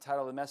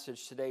Title of the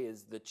message today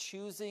is The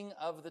Choosing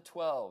of the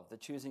 12. The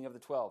Choosing of the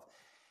 12.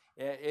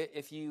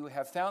 If you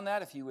have found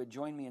that, if you would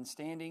join me in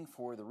standing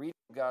for the reading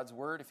of God's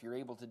Word, if you're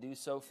able to do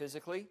so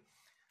physically,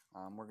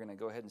 we're going to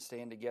go ahead and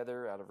stand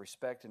together out of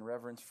respect and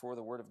reverence for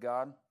the Word of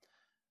God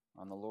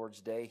on the Lord's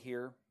Day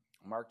here.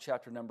 Mark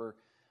chapter number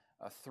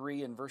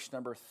 3 and verse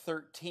number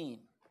 13.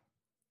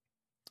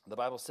 The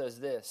Bible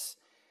says this,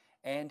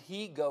 "And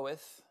he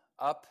goeth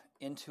up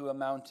into a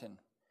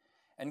mountain,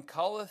 and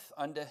calleth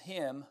unto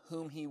him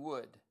whom he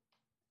would.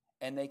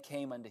 And they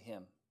came unto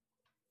him.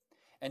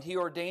 And he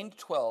ordained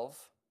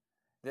 12,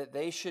 that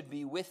they should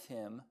be with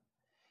him,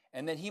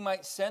 and that he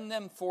might send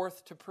them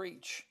forth to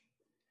preach,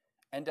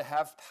 and to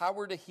have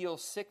power to heal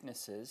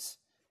sicknesses,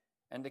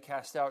 and to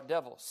cast out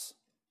devils.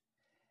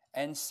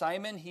 And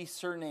Simon he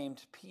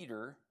surnamed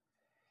Peter,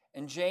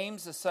 and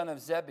James the son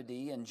of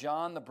Zebedee, and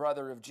John the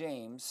brother of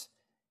James,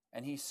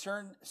 and he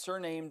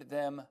surnamed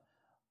them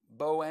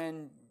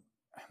Boanerges,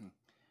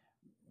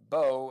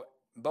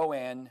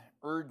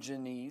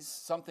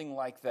 something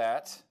like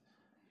that,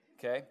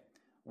 okay,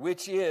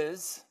 which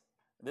is,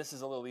 this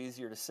is a little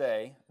easier to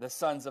say, the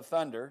sons of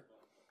thunder.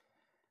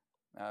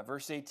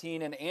 Verse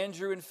 18, and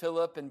Andrew and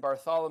Philip and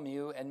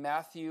Bartholomew and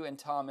Matthew and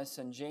Thomas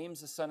and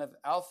James the son of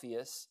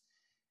Alphaeus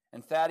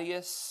and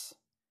Thaddeus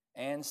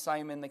and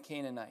Simon the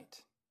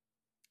Canaanite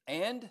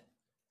and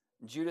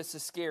Judas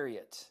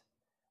Iscariot,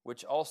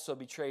 which also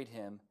betrayed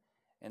him,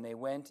 and they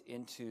went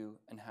into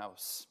an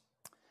house.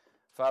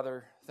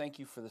 Father, thank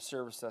you for the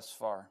service thus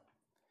far.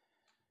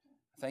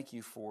 Thank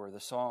you for the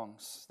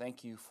songs.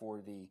 Thank you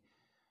for the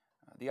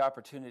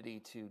opportunity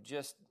to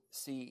just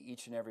see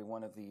each and every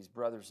one of these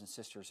brothers and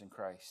sisters in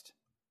Christ,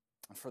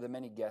 and for the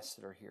many guests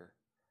that are here.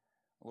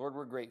 Lord,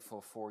 we're grateful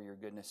for your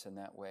goodness in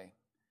that way.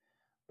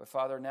 But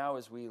Father, now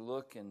as we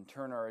look and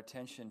turn our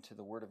attention to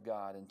the Word of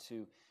God and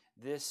to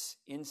this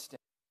instant,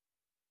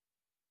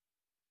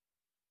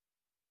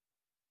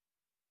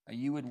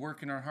 you would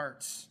work in our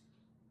hearts.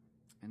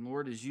 And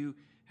Lord, as you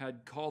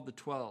had called the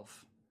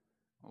 12,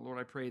 Lord,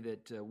 I pray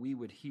that we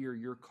would hear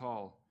your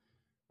call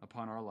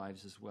upon our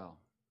lives as well.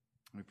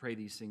 We pray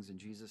these things in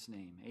Jesus'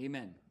 name.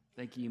 Amen.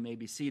 Thank you. You may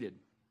be seated.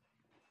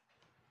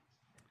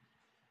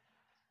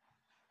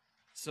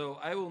 So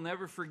I will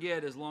never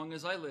forget, as long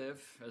as I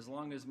live, as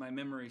long as my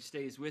memory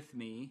stays with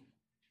me,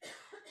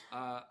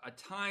 a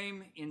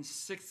time in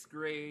 6th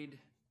grade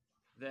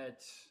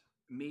that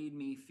made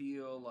me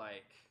feel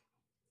like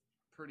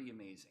pretty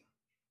amazing.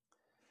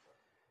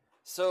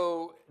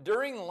 So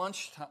during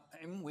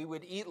lunchtime, we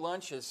would eat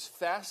lunch as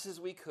fast as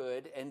we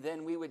could, and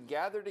then we would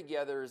gather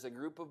together as a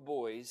group of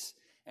boys,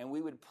 and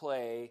we would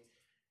play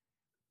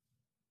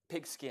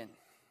pigskin.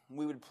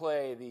 We would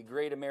play the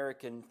Great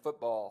American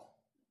Football.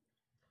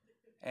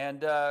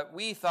 And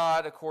we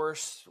thought, of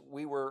course,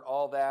 we were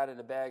all that in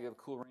a bag of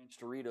Cool Ranch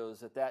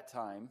Doritos at that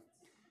time.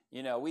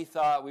 You know, we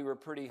thought we were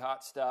pretty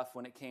hot stuff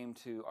when it came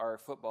to our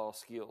football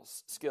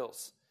skills.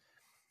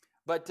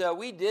 But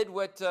we did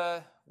what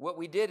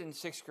we did in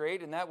 6th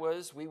grade, and that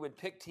was we would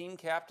pick team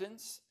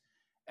captains,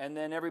 and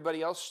then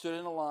everybody else stood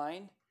in a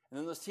line, and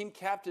then those team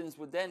captains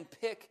would then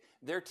pick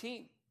their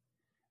team.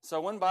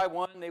 So one by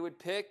one, they would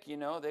pick. You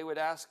know, they would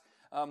ask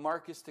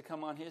Marcus to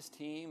come on his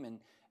team,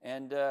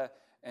 and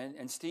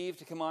Steve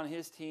to come on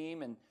his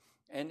team, and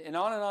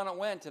on it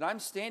went. And I'm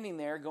standing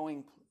there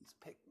going, "Please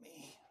pick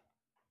me,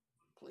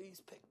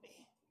 please pick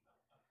me."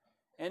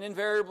 And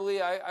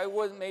invariably, I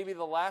wasn't maybe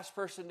the last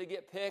person to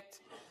get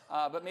picked.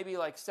 But maybe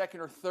like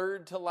second or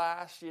third to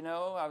last, you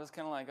know. I was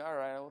kind of like, all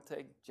right, we'll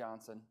take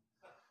Johnson,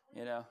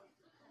 you know.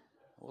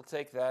 We'll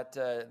take that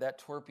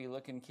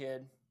twerpy-looking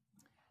kid.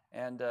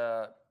 And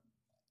I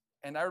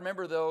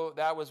remember, though,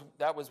 that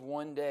was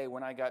one day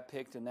when I got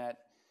picked, and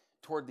that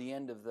toward the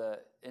end of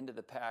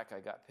the pack I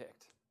got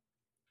picked.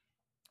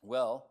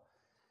 Well,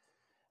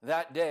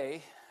 that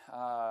day,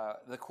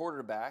 the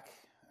quarterback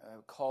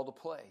called a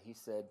play. He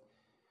said,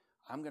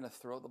 "I'm going to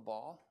throw the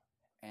ball,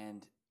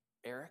 and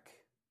Eric,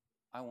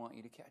 I want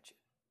you to catch it."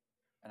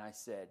 And I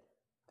said,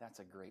 "That's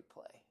a great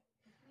play."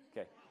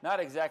 Okay, not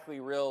exactly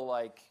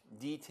real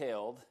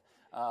detailed,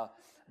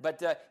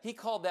 but he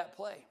called that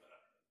play.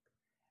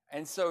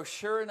 And so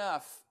sure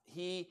enough,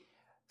 he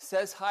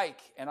says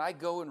hike, and I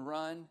go and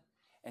run,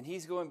 and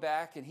he's going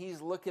back, and he's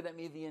looking at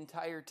me the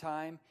entire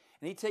time,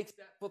 and he takes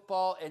that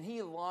football, and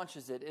he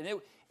launches it, and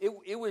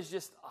it was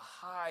just a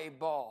high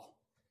ball.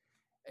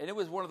 And it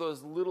was one of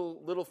those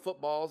little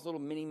footballs, little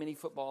mini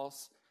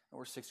footballs.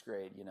 We're 6th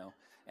grade, you know.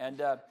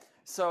 And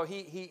so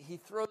he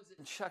throws it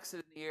and chucks it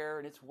in the air,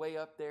 and it's way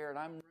up there, and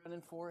I'm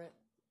running for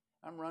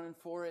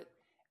it,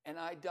 and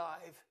I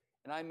dive,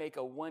 and I make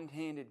a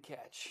one-handed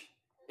catch.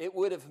 It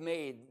would have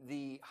made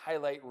the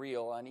highlight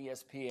reel on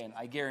ESPN,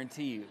 I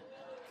guarantee you,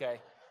 okay?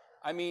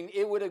 I mean,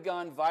 it would have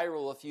gone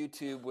viral if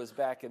YouTube was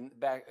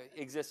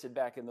existed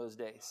back in those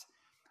days.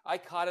 I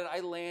caught it, I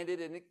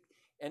landed,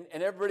 and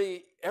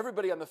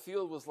everybody on the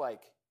field was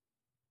like,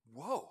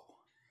 "Whoa,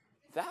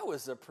 that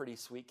was a pretty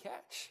sweet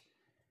catch.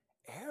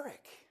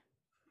 Eric,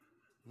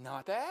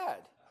 not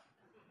bad."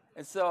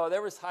 And so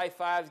there was high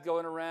fives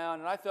going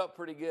around, and I felt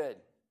pretty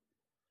good.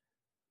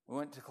 We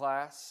went to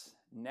class.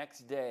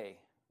 Next day,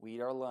 we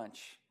eat our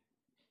lunch.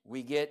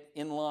 We get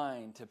in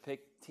line to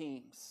pick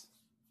teams.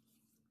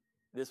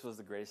 This was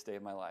the greatest day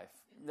of my life.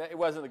 It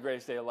wasn't the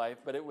greatest day of life,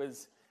 but it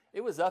was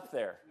up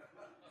there.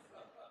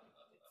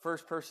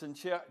 First person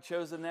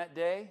chosen that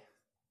day,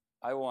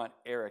 I want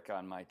Eric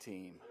on my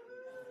team.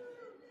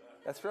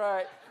 That's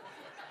right.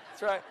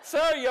 That's right.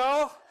 Sorry,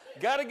 y'all.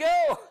 Gotta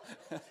go.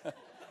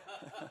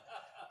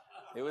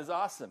 It was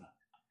awesome.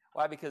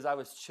 Why? Because I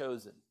was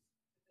chosen.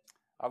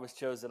 I was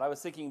chosen. I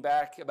was thinking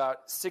back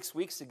about 6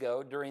 weeks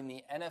ago during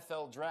the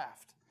NFL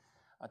draft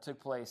took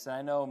place. And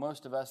I know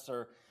most of us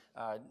are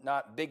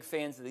not big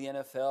fans of the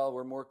NFL.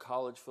 We're more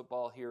college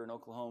football here in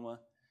Oklahoma.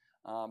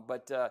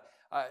 But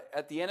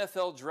at the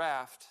NFL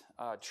draft,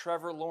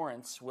 Trevor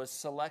Lawrence was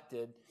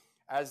selected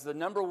as the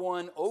number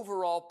 1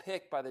 overall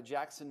pick by the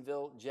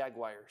Jacksonville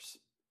Jaguars.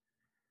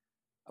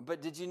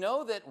 But did you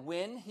know that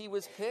when he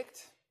was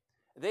picked,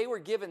 they were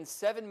given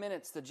 7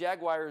 minutes, the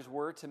Jaguars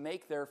were, to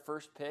make their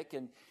first pick,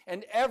 and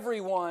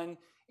everyone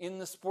in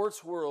the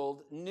sports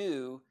world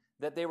knew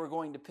that they were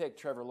going to pick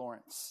Trevor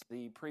Lawrence,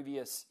 the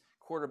previous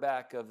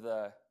quarterback of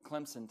the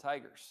Clemson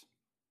Tigers.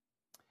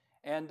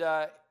 And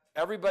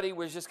everybody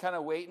was just kind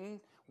of waiting.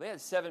 They had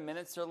 7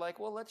 minutes. They're like,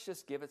 well, let's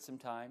just give it some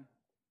time.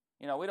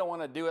 We don't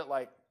want to do it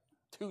like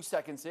 2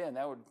 seconds in.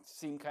 That would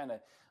seem kind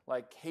of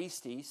like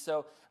hasty.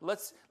 So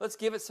let's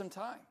give it some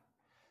time.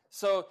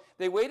 So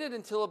they waited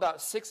until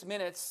about 6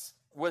 minutes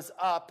was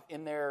up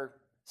in their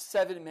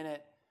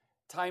 7-minute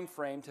time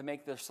frame to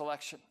make their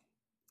selection.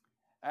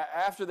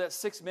 After that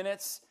 6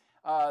 minutes,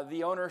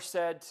 the owner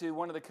said to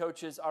one of the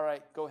coaches, all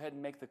right, go ahead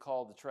and make the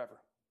call to Trevor.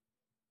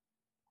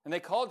 And they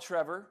called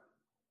Trevor.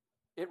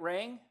 It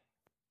rang,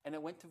 and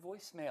it went to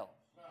voicemail.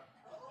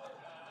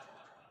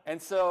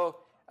 And so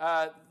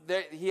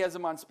he has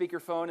him on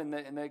speakerphone, and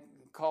the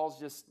call's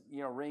just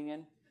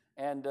ringing,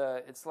 and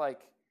it's like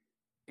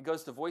it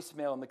goes to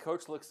voicemail, and the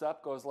coach looks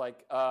up, goes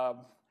like,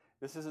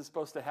 "This isn't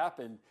supposed to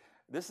happen.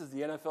 This is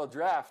the NFL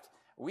draft.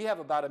 We have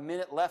about a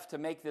minute left to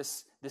make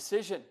this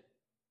decision.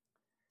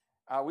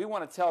 We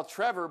want to tell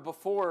Trevor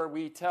before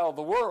we tell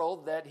the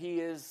world that he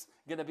is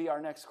going to be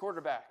our next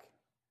quarterback."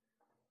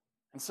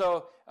 And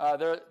so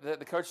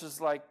the coach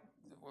is like,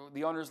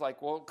 the owner's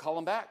like, well, call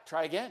him back.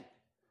 Try again.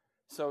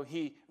 So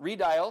he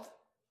redialed.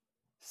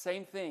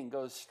 Same thing,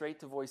 goes straight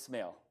to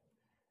voicemail.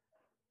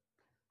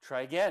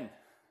 Try again.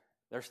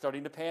 They're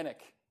starting to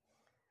panic.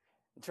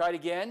 Tried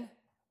again.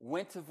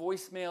 Went to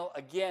voicemail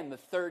again the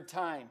third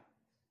time.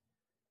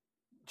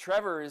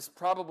 Trevor is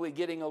probably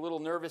getting a little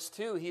nervous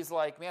too. He's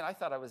like, man, I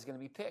thought I was going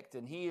to be picked.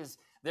 And he is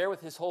there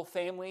with his whole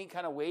family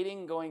kind of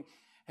waiting, going,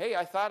 hey,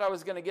 I thought I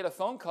was going to get a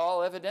phone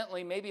call.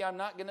 Evidently, maybe I'm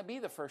not going to be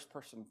the first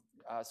person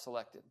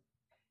selected.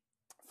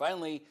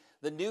 Finally,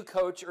 the new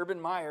coach,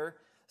 Urban Meyer,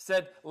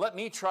 said, let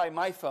me try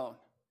my phone.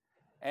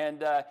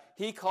 And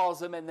he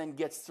calls him and then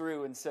gets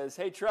through and says,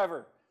 hey,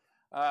 Trevor,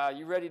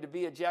 you ready to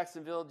be a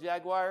Jacksonville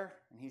Jaguar?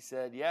 And he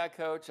said, yeah,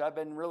 coach, I've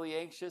been really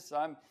anxious.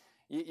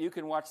 You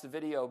can watch the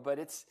video, but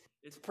it's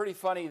pretty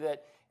funny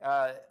that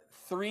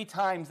 3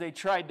 times they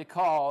tried to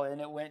call and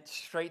it went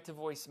straight to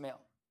voicemail.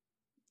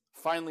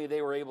 Finally,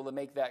 they were able to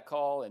make that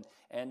call and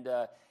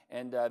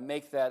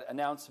make that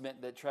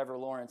announcement that Trevor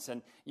Lawrence,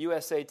 and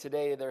USA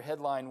Today, their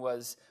headline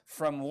was,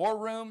 From War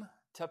Room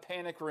to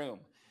Panic Room.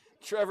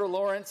 Trevor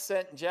Lawrence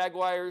sent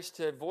Jaguars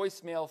to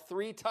voicemail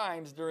 3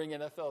 times during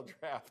NFL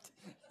draft.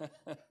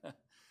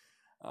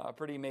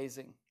 Pretty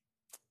amazing.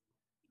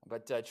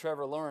 But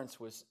Trevor Lawrence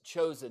was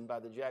chosen by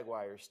the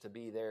Jaguars to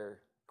be their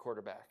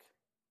quarterback.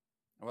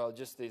 Well,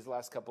 just these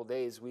last couple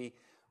days, we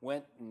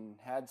went and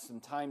had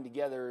some time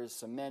together as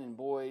some men and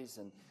boys.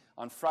 And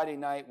on Friday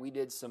night, we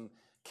did some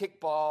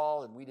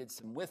kickball and we did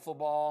some wiffle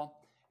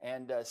ball.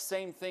 And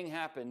same thing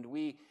happened.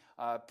 We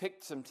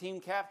picked some team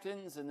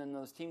captains, and then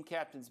those team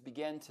captains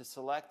began to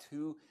select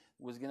who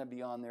was going to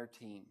be on their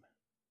team.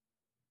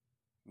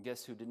 And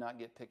guess who did not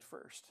get picked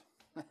first?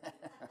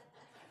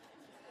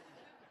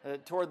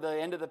 Toward the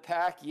end of the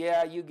pack,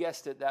 yeah, you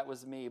guessed it, that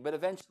was me. But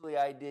eventually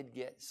I did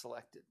get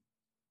selected.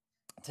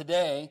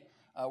 Today,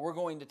 we're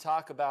going to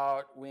talk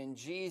about when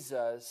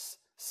Jesus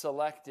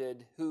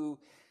selected who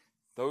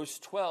those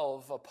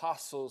 12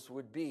 apostles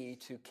would be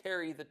to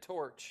carry the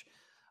torch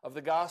of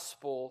the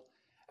gospel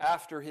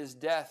after his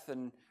death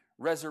and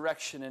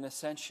resurrection and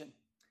ascension.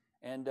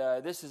 And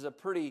this is a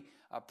pretty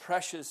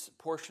precious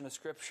portion of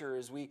Scripture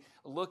as we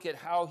look at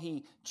how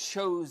he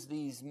chose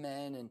these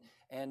men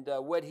and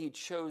what he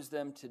chose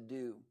them to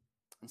do.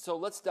 And so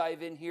let's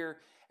dive in here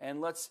and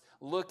let's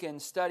look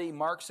and study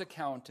Mark's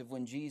account of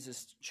when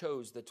Jesus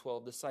chose the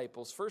 12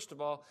 disciples. First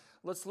of all,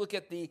 let's look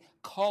at the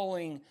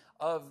calling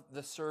of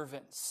the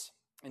servants.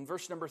 In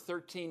verse number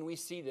 13, we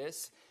see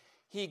this.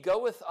 He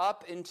goeth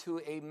up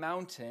into a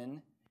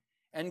mountain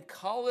and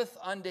calleth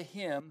unto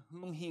him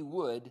whom he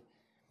would,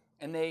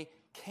 and they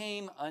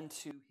came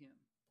unto him.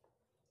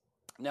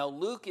 Now,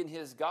 Luke in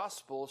his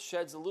gospel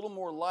sheds a little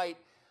more light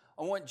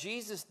on what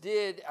Jesus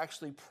did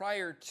actually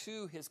prior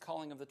to his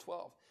calling of the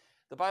 12.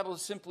 The Bible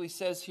simply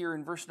says here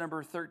in verse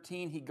number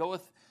 13, he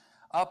goeth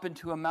up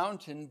into a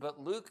mountain, but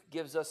Luke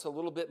gives us a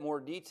little bit more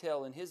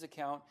detail in his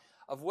account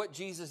of what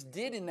Jesus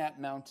did in that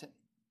mountain.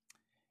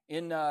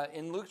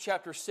 In Luke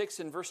chapter 6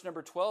 and verse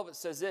number 12, it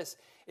says this: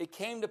 "It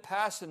came to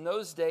pass in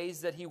those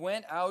days that he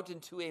went out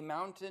into a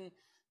mountain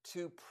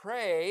to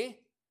pray,"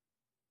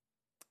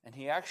 and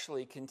he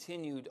actually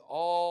continued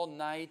all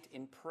night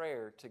in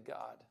prayer to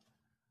God.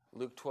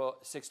 Luke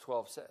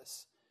 6:12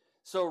 says.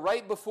 So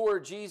right before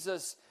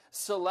Jesus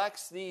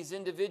selects these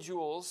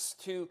individuals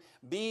to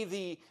be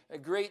the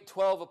great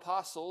 12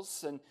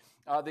 apostles and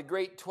the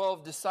great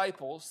 12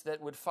 disciples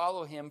that would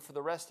follow him for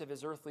the rest of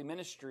his earthly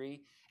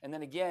ministry, and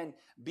then again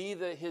be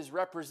his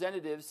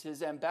representatives,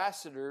 his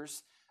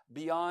ambassadors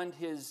beyond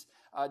his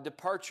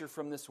departure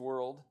from this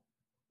world,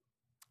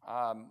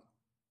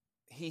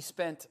 he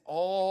spent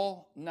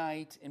all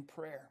night in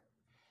prayer.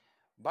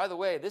 By the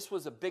way, this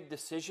was a big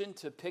decision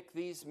to pick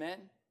these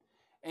men,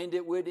 and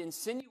it would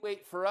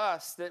insinuate for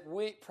us that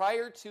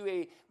prior to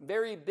a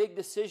very big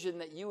decision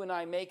that you and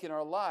I make in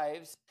our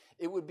lives,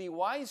 it would be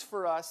wise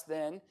for us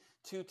then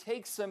to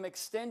take some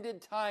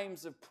extended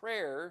times of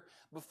prayer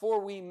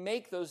before we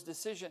make those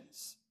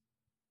decisions.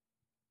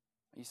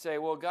 You say,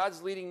 well,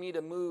 God's leading me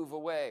to move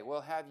away.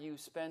 Well, have you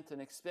spent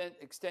an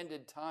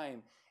extended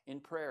time in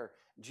prayer?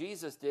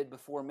 Jesus did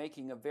before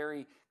making a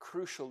very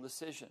crucial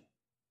decision.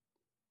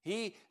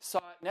 He saw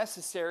it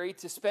necessary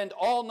to spend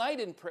all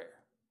night in prayer.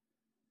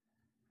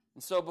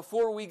 And so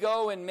before we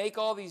go and make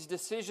all these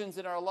decisions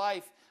in our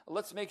life,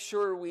 let's make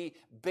sure we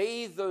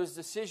bathe those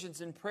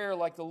decisions in prayer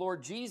like the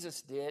Lord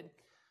Jesus did.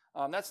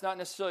 That's not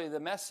necessarily the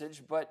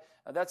message, but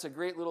that's a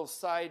great little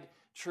side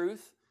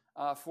truth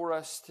for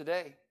us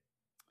today.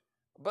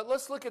 But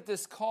let's look at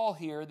this call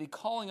here, the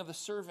calling of the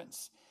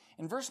servants.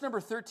 In verse number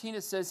 13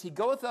 it says, "He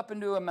goeth up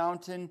into a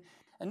mountain,"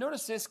 and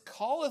notice this,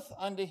 "calleth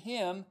unto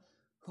him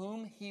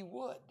whom he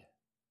would."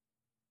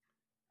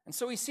 And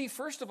so we see,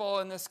 first of all,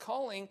 in this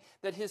calling,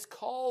 that his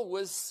call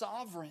was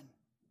sovereign.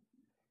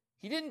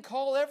 He didn't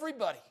call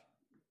everybody,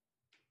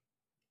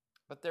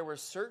 but there were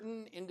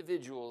certain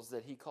individuals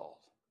that he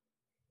called.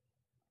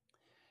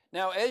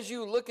 Now, as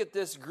you look at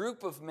this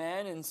group of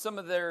men and some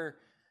of their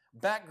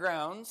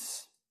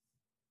backgrounds,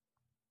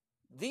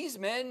 these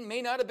men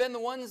may not have been the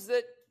ones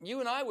that you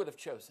and I would have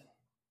chosen.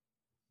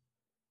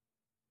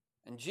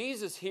 And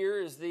Jesus here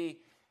is and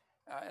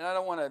I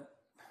don't want to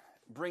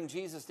bring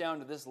Jesus down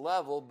to this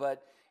level,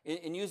 but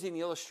in using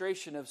the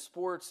illustration of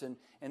sports and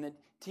the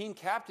team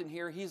captain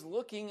here, he's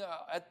looking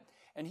at,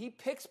 and he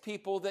picks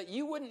people that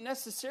you wouldn't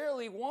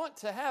necessarily want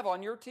to have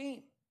on your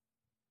team.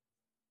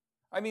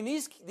 I mean,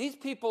 these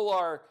people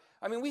are,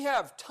 we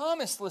have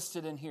Thomas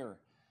listed in here.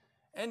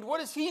 And what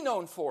is he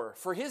known for?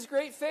 For his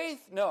great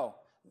faith? No,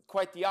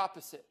 quite the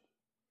opposite.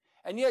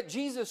 And yet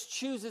Jesus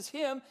chooses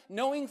him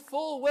knowing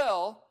full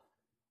well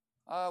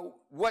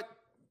what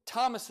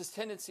Thomas's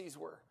tendencies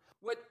were,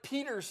 what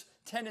Peter's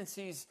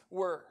tendencies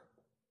were.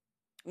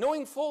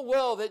 Knowing full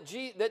well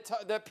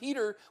that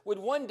Peter would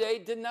one day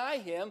deny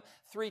him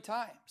 3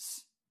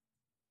 times.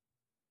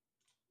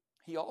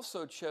 He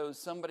also chose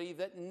somebody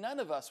that none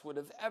of us would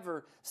have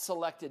ever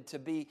selected to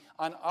be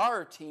on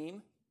our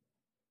team,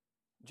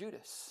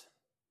 Judas.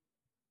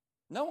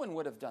 No one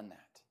would have done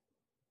that.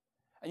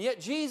 And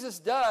yet Jesus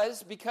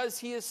does, because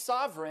he is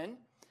sovereign,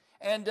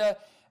 and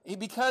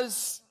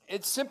because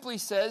it simply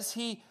says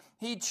he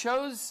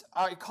chose,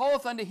 he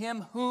calleth unto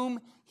him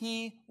whom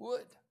he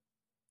would.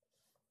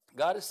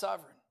 God is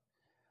sovereign.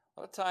 A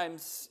lot of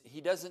times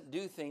God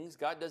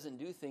doesn't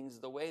do things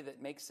the way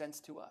that makes sense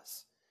to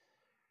us.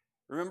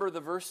 Remember the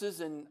verses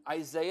in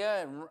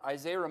Isaiah, and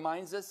Isaiah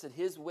reminds us that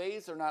his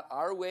ways are not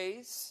our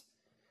ways.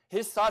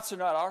 His thoughts are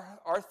not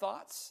our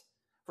thoughts.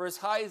 For as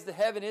high as the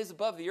heaven is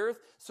above the earth,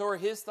 so are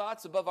his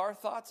thoughts above our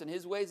thoughts, and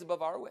his ways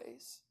above our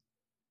ways.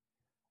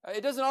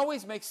 It doesn't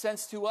always make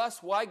sense to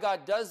us why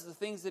God does the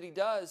things that he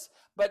does,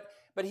 but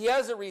he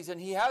has a reason,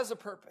 he has a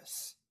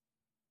purpose.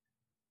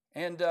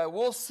 And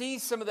we'll see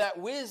some of that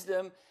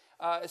wisdom,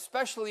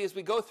 especially as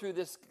we go through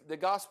the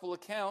gospel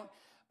account.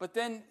 But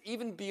then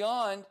even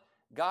beyond,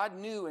 God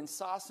knew and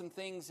saw some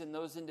things in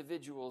those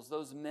individuals,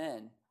 those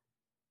men,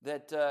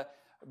 that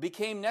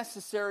became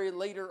necessary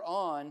later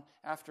on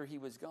after he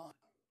was gone.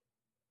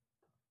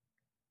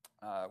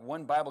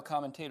 One Bible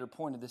commentator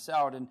pointed this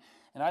out, and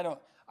I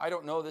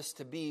don't know this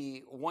to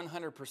be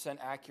 100%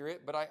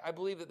 accurate, but I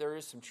believe that there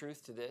is some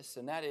truth to this,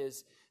 and that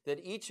is that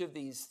each of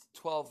these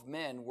 12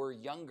 men were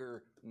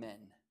younger men.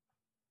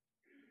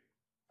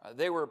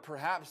 They were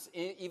perhaps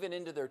even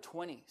into their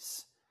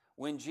 20s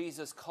when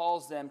Jesus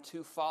calls them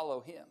to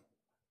follow him.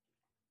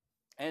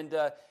 And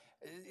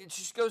it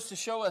just goes to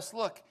show us,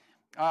 look,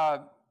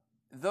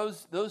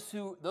 those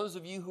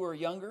of you who are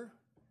younger,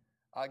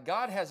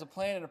 God has a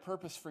plan and a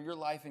purpose for your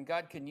life, and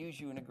God can use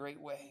you in a great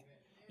way.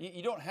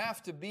 You don't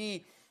have to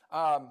be,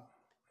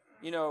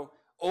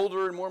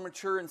 older and more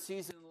mature and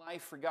seasoned in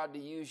life for God to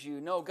use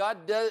you. No,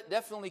 God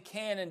definitely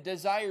can and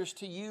desires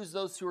to use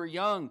those who are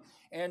young.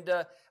 And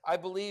I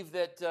believe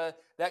that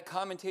that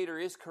commentator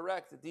is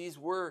correct, that these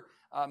were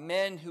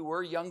men who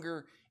were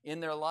younger in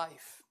their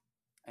life.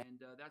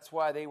 And that's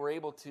why they were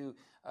able to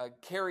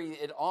carry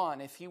it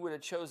on. If he would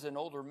have chosen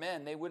older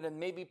men, they would have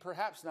maybe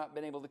perhaps not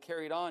been able to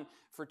carry it on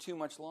for too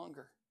much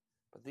longer.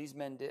 But these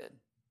men did.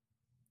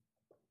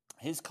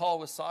 His call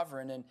was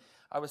sovereign. And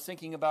I was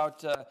thinking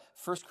about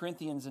 1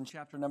 Corinthians in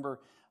chapter number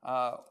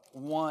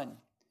 1,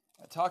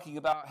 talking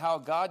about how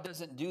God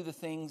doesn't do the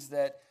things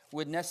that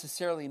would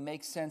necessarily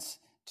make sense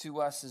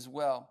to us as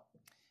well.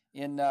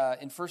 In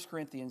 1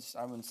 Corinthians,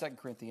 I'm in 2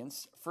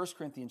 Corinthians, 1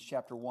 Corinthians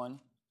chapter 1,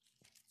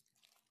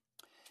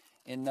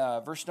 in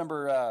verse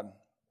number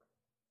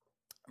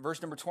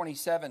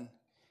 27,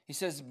 he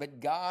says, "But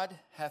God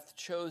hath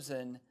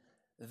chosen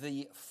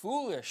the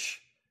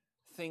foolish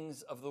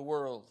things of the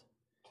world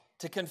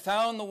to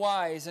confound the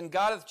wise, and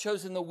God hath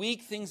chosen the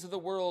weak things of the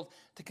world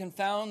to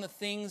confound the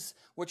things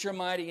which are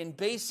mighty, and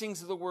base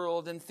things of the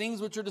world, and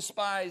things which are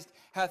despised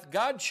hath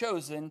God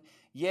chosen,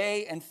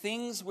 yea, and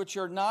things which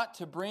are not,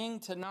 to bring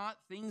to naught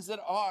things that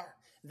are,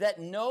 that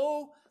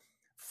no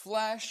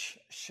flesh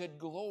should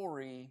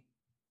glory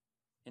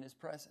in his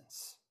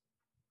presence."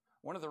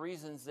 One of the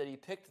reasons that he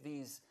picked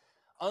these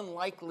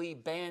unlikely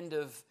band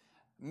of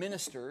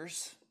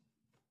ministers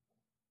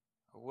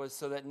was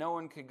so that no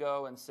one could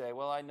go and say,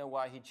 well, I know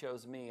why he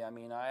chose me. I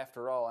mean,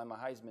 after all, I'm a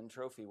Heisman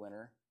Trophy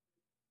winner.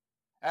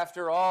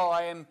 After all,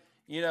 I am,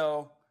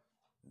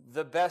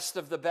 the best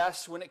of the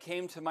best when it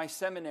came to my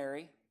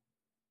seminary.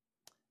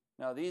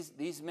 Now,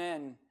 these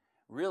men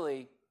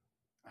really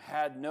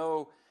had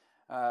no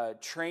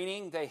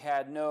training. They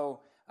had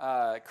no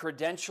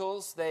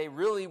credentials. They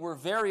really were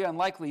very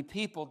unlikely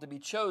people to be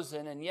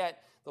chosen, and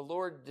yet the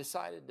Lord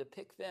decided to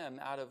pick them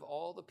out of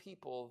all the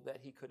people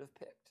that he could have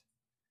picked.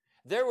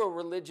 There were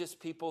religious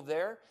people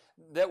there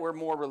that were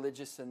more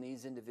religious than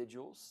these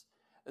individuals.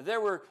 There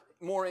were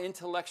more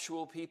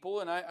intellectual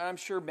people, and I'm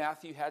sure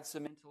Matthew had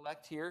some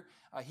intellect here.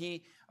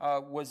 He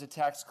was a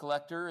tax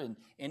collector and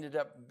ended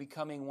up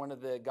becoming one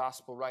of the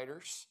gospel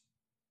writers.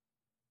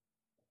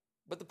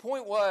 But the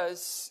point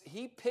was,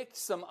 he picked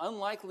some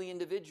unlikely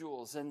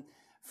individuals. And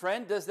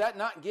friend, does that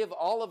not give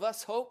all of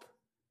us hope?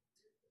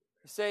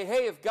 Say,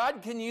 hey, if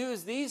God can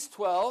use these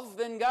 12,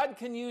 then God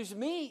can use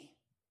me.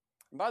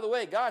 And by the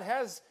way, God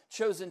has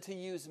chosen to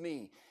use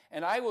me.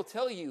 And I will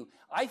tell you,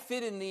 I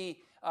fit in the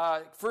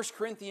 1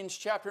 Corinthians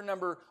chapter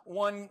number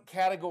 1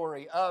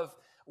 category of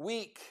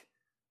weak,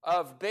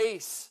 of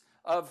base,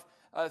 of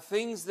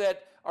things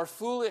that are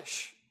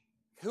foolish.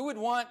 Who would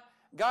want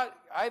God?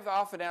 I've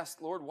often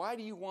asked, Lord, why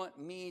do you want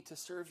me to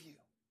serve you?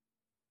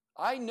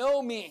 I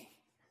know me.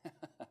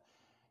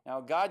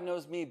 Now, God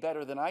knows me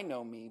better than I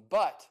know me,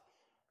 but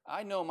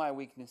I know my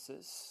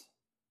weaknesses.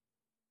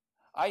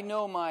 I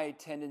know my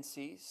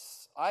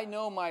tendencies. I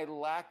know my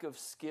lack of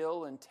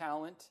skill and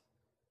talent.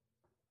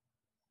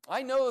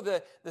 I know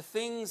the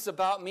things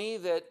about me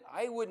that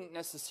I wouldn't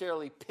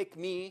necessarily pick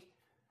me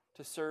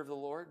to serve the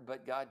Lord,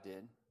 but God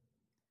did.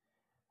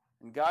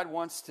 And God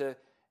wants to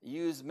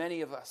use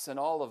many of us and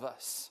all of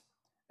us.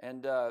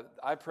 And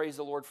I praise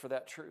the Lord for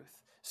that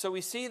truth. So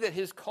we see that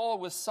his call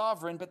was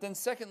sovereign, but then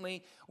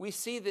secondly, we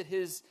see that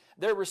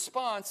their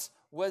response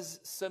was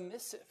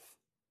submissive.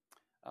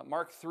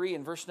 Mark 3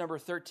 and verse number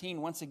 13,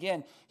 once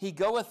again, he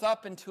goeth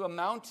up into a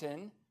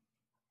mountain,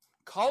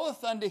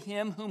 calleth unto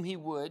him whom he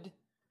would.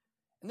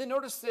 And then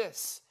notice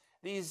this,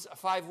 these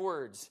 5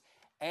 words,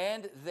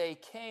 and they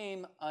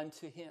came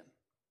unto him.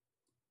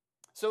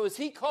 So as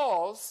he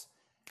calls,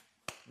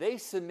 they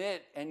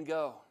submit and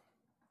go.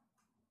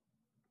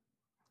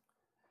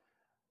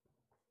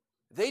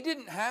 They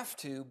didn't have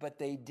to, but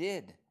they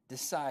did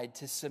decide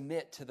to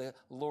submit to the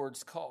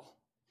Lord's call.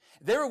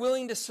 They were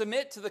willing to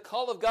submit to the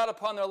call of God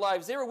upon their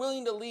lives. They were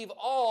willing to leave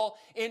all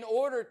in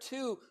order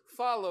to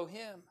follow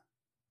him.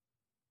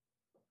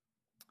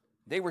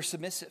 They were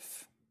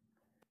submissive.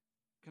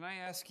 Can I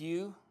ask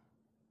you,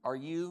 are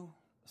you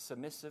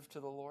submissive to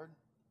the Lord?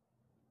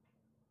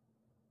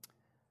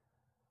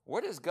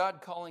 What is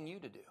God calling you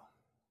to do?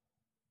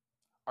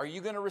 Are you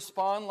going to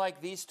respond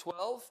like these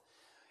 12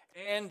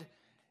 and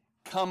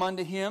come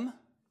unto him?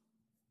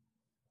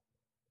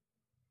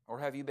 Or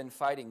have you been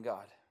fighting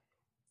God?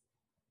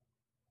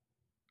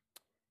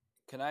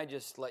 Can I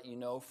just let you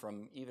know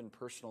from even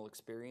personal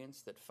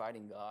experience that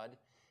fighting God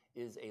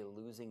is a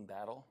losing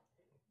battle?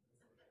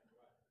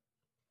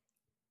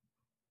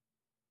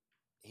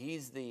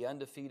 He's the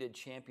undefeated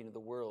champion of the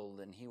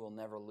world, and he will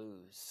never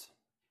lose.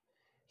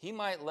 He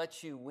might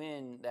let you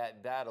win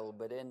that battle,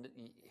 but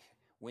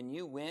when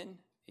you win,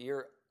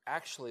 you're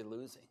actually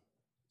losing.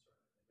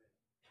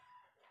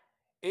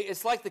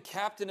 It's like the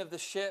captain of the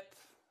ship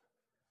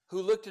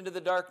who looked into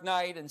the dark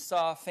night and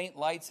saw faint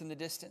lights in the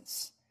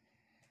distance.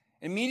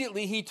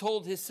 Immediately he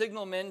told his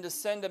signalmen to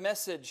send a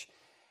message,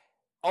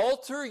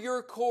 alter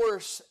your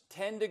course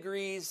 10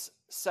 degrees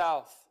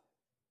south.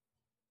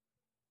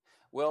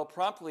 Well,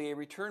 promptly a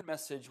return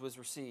message was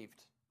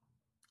received.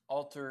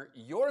 Alter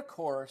your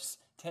course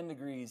 10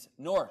 degrees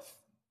north.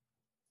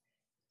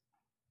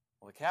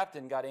 Well, the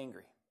captain got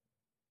angry.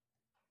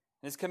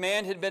 His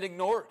command had been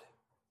ignored.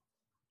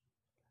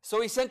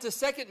 So he sent a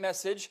second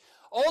message,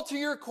 alter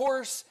your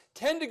course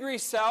 10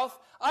 degrees south.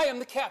 I am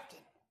the captain.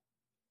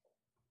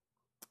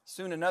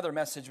 Soon another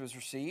message was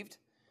received.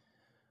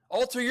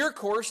 Alter your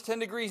course 10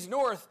 degrees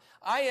north.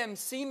 I am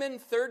Seaman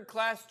Third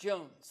Class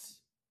Jones.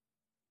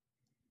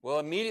 Well,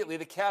 immediately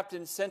the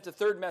captain sent a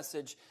third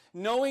message.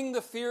 Knowing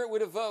the fear it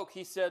would evoke,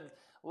 he said,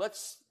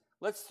 let's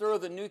throw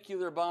the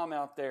nuclear bomb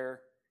out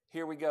there.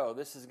 Here we go.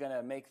 This is going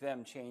to make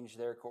them change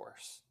their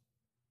course.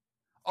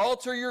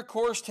 Alter your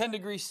course 10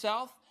 degrees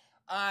south.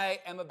 I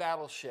am a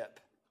battleship.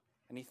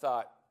 And he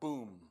thought,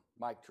 boom,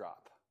 mic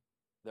drop.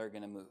 They're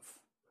going to move.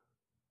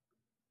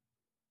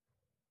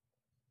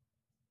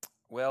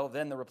 Well,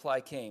 then the reply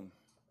came.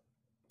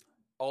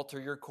 Alter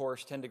your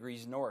course 10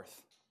 degrees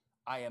north.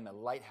 I am a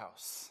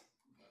lighthouse.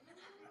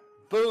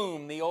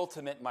 Boom, the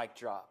ultimate mic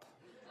drop.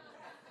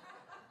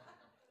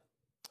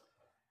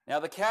 Now,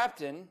 the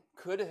captain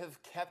could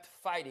have kept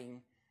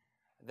fighting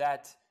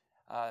that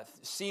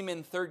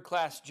Seaman Third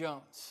Class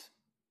Jones.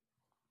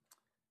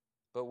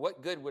 But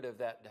what good would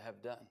that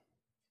have done?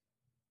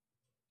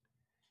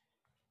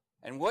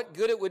 And what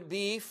good it would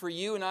be for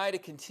you and I to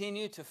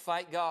continue to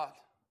fight God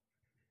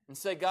and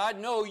say, God,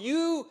 no,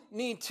 you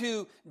need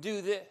to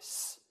do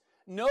this.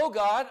 No,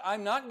 God,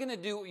 I'm not going to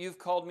do what you've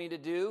called me to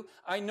do.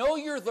 I know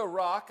you're the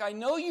rock. I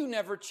know you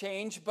never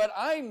change, but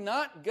I'm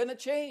not going to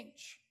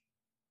change.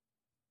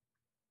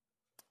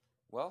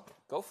 Well,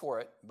 go for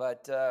it,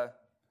 but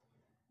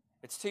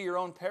it's to your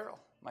own peril,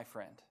 my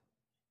friend.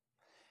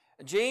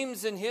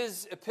 James in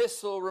his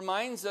epistle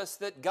reminds us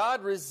that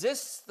God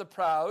resists the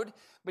proud,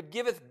 but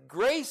giveth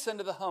grace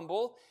unto the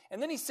humble. And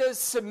then he says,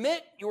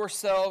 submit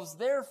yourselves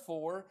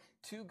therefore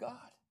to God.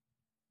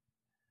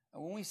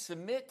 And when we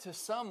submit to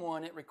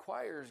someone, it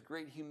requires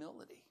great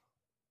humility.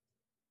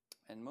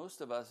 And most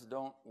of us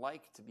don't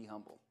like to be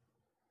humble.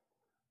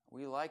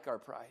 We like our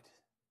pride.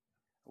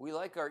 We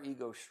like our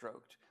ego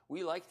stroked.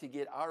 We like to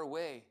get our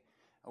way.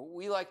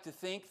 We like to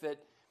think that,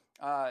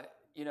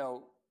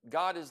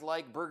 God is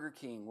like Burger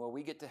King. Well,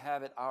 we get to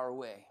have it our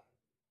way.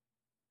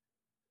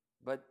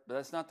 But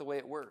that's not the way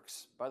it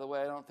works. By the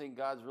way, I don't think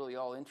God's really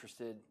all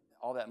interested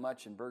all that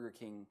much in Burger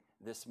King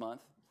this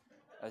month,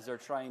 as they're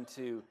trying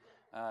to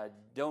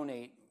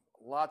donate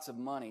lots of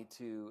money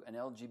to an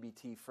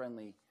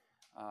LGBT-friendly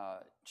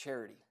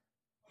charity.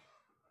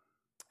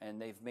 And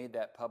they've made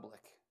that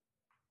public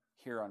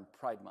here on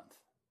Pride Month.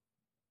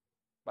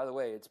 By the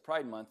way, it's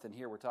Pride Month, and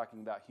here we're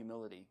talking about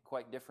humility,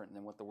 quite different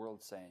than what the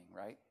world's saying,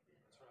 right?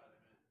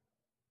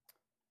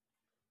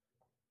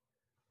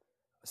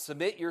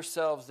 Submit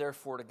yourselves,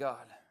 therefore, to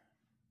God.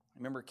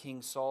 Remember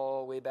King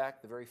Saul way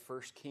back, the very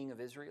first king of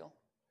Israel,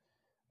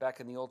 back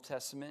in the Old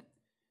Testament?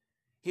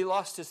 He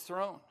lost his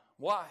throne.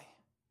 Why?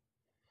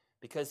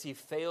 Because he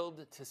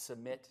failed to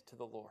submit to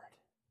the Lord.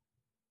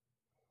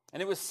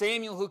 And it was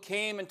Samuel who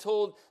came and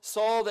told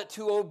Saul that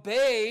to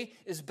obey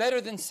is better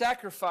than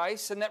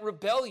sacrifice, and that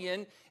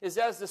rebellion is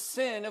as the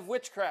sin of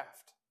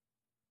witchcraft.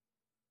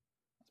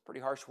 That's pretty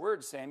harsh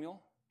words,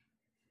 Samuel.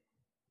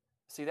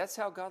 See, that's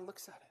how God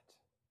looks at it.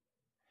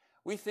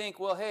 We think,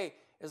 well, hey,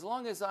 as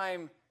long as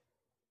I'm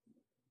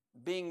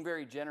being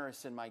very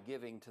generous in my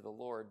giving to the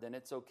Lord, then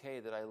it's okay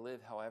that I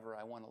live however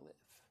I want to live.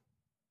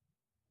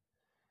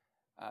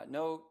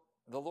 No,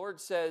 the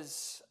Lord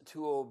says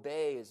to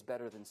obey is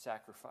better than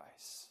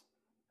sacrifice.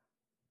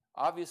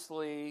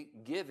 Obviously,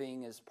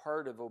 giving is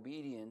part of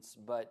obedience,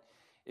 but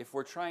if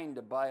we're trying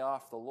to buy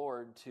off the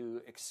Lord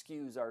to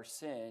excuse our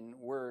sin,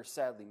 we're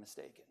sadly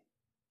mistaken.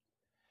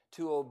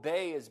 To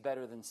obey is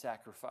better than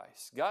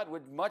sacrifice. God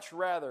would much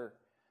rather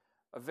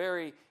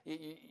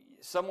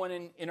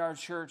someone in our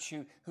church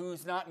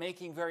who's not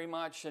making very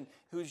much and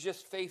who's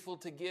just faithful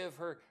to give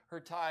her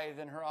tithe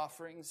and her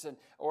offerings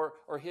or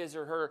his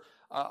or her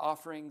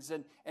offerings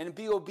and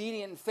be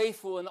obedient and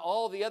faithful in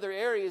all the other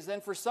areas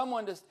than for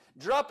someone to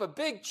drop a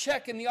big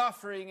check in the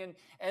offering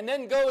and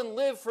then go and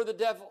live for the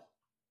devil.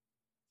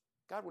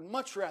 God would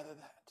much rather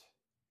that.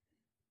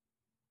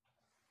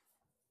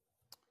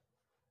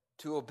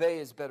 To obey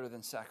is better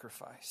than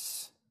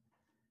sacrifice.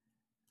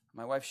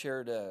 My wife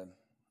shared a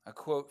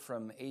quote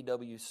from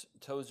A.W.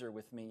 Tozer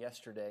with me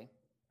yesterday.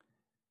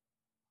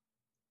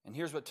 And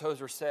here's what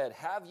Tozer said.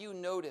 Have you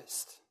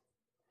noticed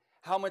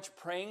how much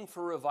praying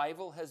for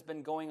revival has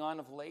been going on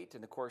of late?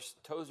 And of course,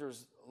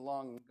 Tozer's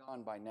long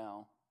gone by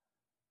now.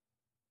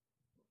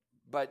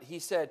 But he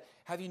said,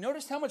 have you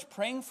noticed how much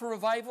praying for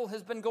revival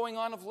has been going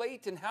on of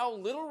late and how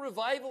little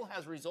revival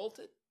has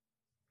resulted?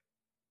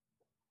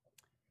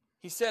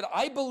 He said,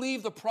 I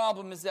believe the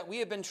problem is that we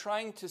have been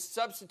trying to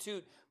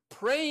substitute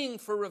praying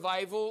for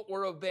revival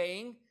or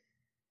obeying,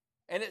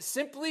 and it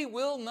simply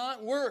will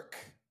not work.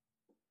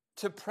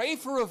 To pray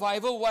for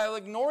revival while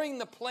ignoring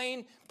the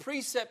plain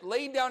precept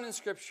laid down in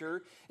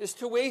Scripture is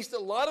to waste a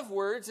lot of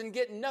words and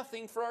get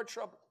nothing for our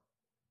trouble.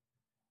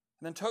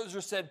 And then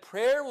Tozer said,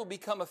 prayer will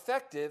become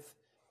effective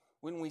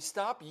when we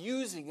stop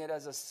using it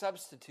as a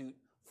substitute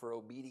for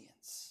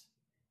obedience.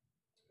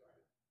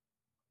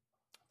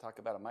 Talk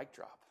about a mic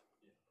drop.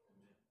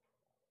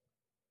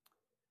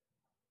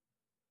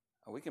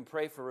 We can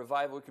pray for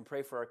revival, we can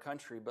pray for our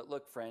country, but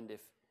look, friend, if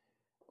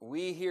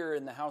we here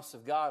in the house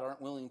of God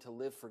aren't willing to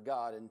live for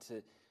God and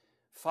to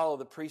follow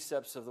the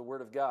precepts of the Word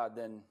of God,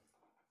 then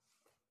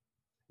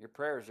your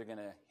prayers are going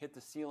to hit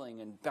the ceiling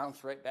and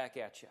bounce right back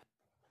at you.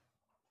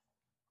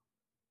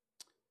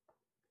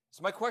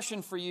 So my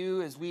question for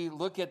you as we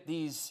look at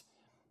these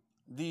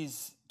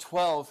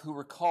 12 who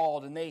were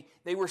called and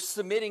they were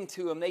submitting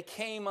to him, they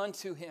came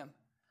unto him.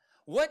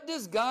 What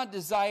does God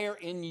desire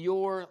in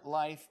your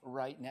life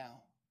right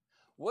now?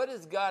 What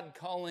is God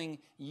calling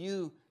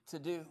you to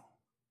do?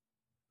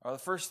 Well, the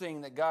first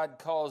thing that God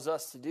calls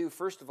us to do,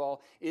 first of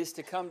all, is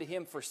to come to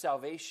him for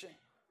salvation.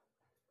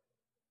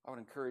 I would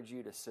encourage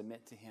you to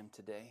submit to him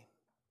today.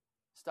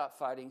 Stop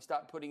fighting.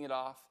 Stop putting it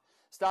off.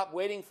 Stop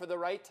waiting for the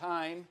right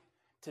time.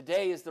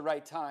 Today is the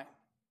right time.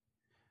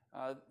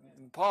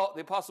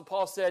 The Apostle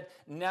Paul said,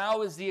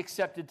 now is the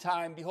accepted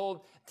time.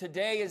 Behold,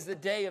 today is the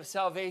day of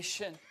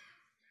salvation.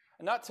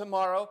 Not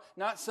tomorrow,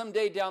 not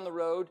someday down the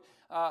road.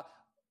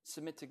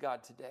 Submit to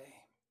God today.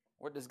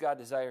 What does God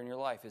desire in your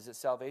life? Is it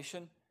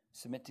salvation?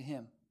 Submit to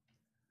him.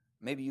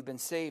 Maybe you've been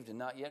saved and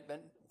not yet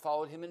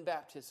followed him in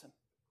baptism.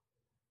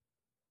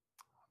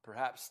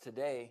 Perhaps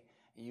today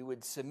you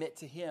would submit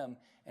to him,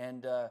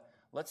 and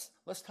let's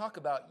talk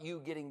about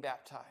you getting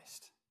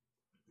baptized.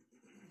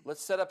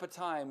 Let's set up a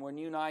time when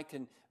you and I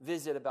can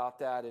visit about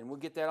that, and we'll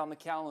get that on the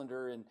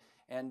calendar,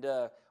 and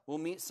we'll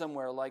meet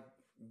somewhere like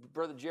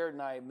Brother Jared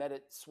and I met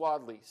at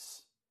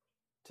Swadley's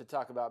to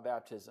talk about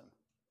baptism.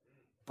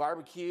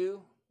 Barbecue,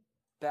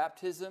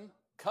 baptism,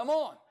 come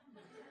on.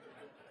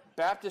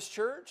 Baptist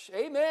church,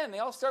 amen. They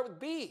all start with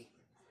B.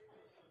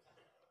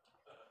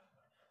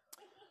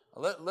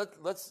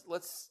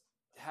 Let's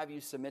have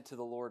you submit to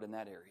the Lord in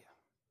that area.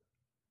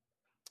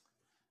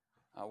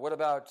 What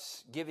about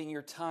giving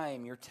your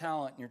time, your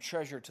talent, and your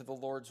treasure to the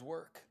Lord's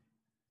work?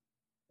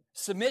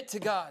 Submit to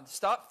God.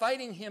 Stop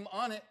fighting him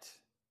on it.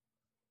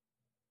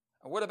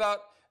 What about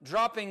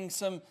dropping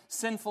some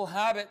sinful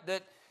habit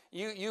that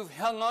you've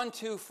hung on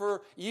to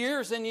for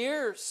years and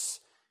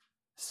years?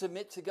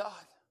 Submit to God.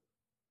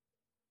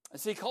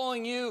 Is he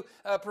calling you,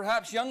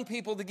 perhaps young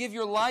people, to give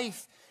your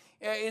life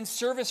in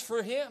service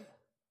for him?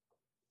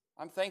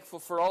 I'm thankful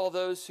for all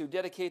those who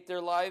dedicate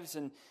their lives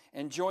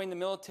and join the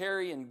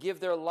military and give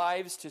their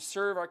lives to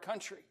serve our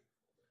country.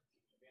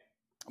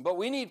 But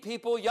we need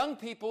people, young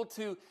people,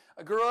 to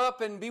grow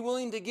up and be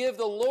willing to give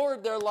the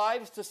Lord their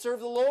lives to serve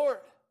the Lord.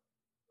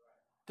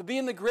 To be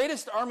in the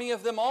greatest army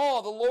of them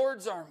all, the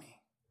Lord's army.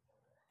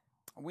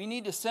 We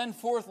need to send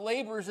forth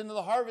laborers into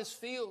the harvest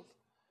field.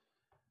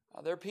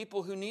 There are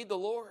people who need the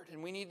Lord,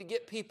 and we need to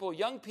get people,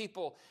 young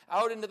people,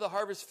 out into the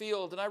harvest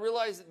field. And I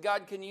realize that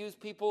God can use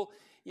people,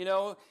 you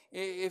know,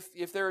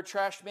 if they're a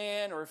trash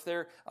man, or if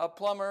they're a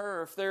plumber,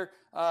 or if they're,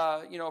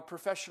 a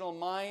professional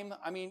mime.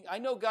 I mean, I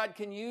know God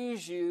can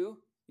use you,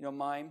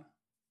 mime.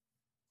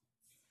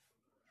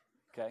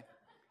 Okay.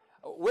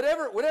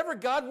 Whatever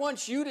God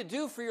wants you to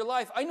do for your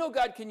life, I know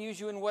God can use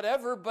you in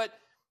whatever, but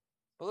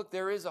look,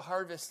 there is a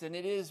harvest, and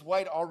it is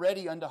white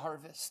already unto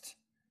harvest.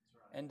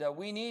 And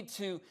we need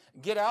to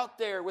get out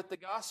there with the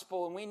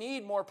gospel, and we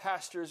need more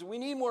pastors, and we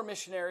need more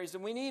missionaries,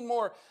 and we need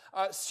more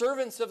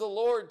servants of the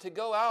Lord to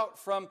go out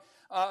from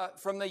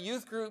the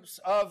youth groups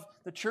of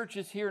the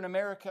churches here in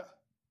America.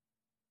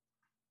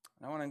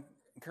 And I want to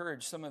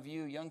encourage some of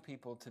you young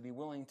people to be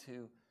willing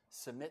to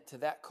submit to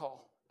that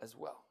call as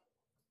well.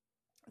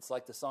 It's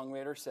like the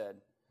songwriter said,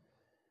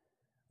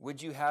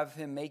 would you have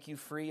him make you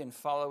free and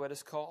follow at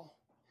his call?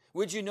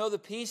 Would you know the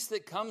peace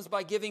that comes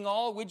by giving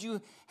all? Would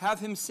you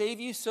have him save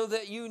you so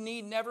that you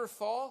need never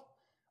fall?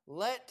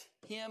 Let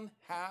him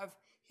have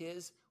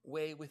his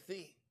way with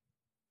thee.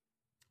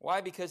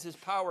 Why? Because his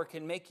power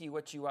can make you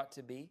what you ought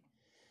to be.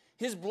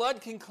 His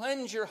blood can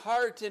cleanse your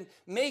heart and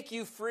make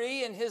you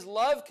free, and his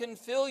love can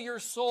fill your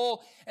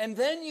soul, and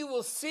then you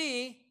will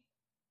see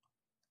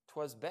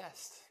 'twas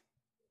best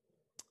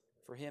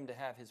for him to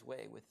have his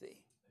way with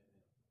thee.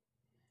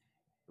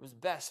 It was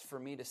best for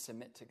me to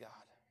submit to God.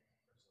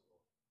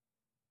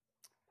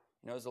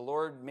 As the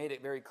Lord made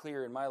it very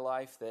clear in my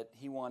life that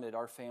he wanted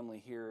our family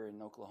here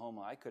in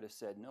Oklahoma, I could have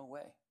said, no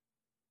way.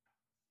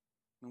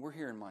 I mean, we're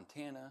here in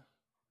Montana.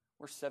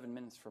 We're 7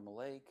 minutes from a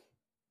lake.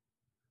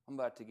 I'm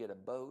about to get a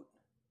boat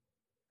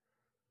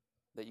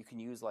that you can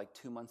use like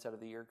 2 months out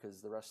of the year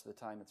because the rest of the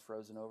time it's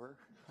frozen over.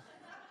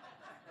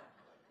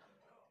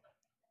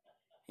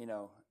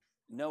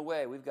 No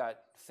way. We've got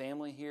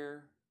family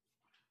here.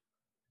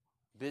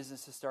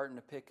 Business is starting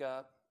to pick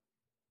up.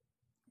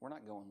 We're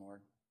not going,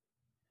 Lord.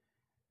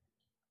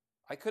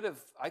 I could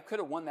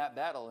have won that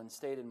battle and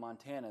stayed in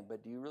Montana,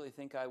 but do you really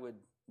think I would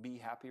be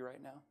happy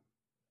right now?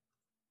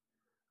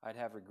 I'd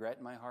have regret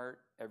in my heart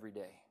every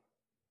day.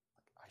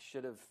 I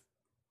should have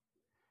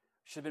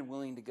been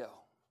willing to go.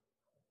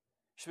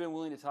 Should have been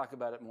willing to talk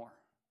about it more.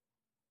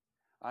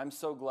 I'm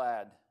so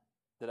glad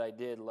that I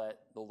did let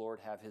the Lord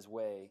have his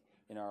way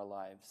in our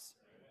lives.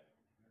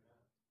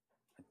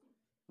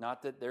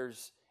 Not that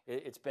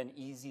it's been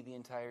easy the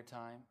entire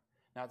time.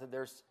 Not that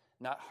there's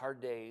not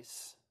hard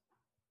days.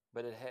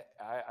 But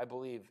I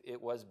believe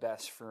it was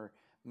best for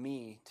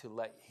me to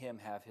let him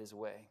have his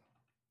way.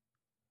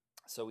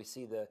 So we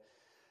see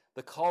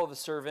the call of the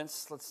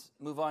servants. Let's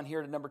move on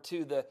here to number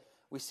 2,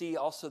 we see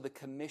also the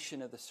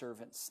commission of the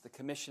servants, the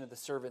commission of the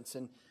servants.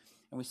 And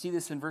we see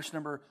this in verse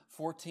number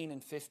 14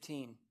 and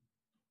 15.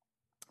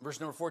 Verse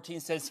number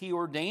 14 says, He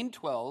ordained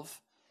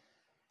 12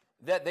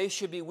 that they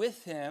should be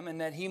with him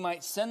and that he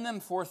might send them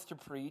forth to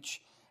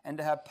preach and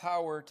to have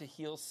power to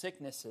heal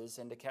sicknesses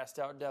and to cast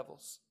out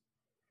devils.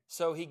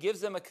 So he gives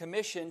them a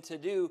commission to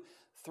do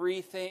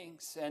 3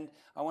 things. And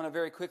I want to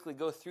very quickly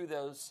go through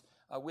those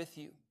with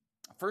you.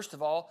 First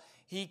of all,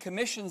 he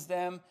commissions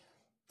them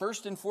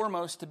first and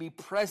foremost to be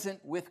present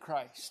with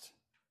Christ.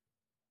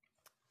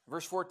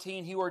 Verse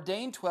 14, he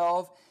ordained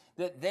 12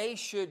 that they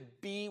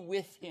should be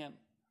with him.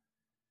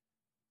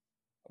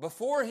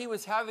 Before he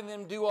was having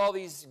them do all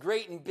these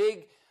great and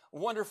big,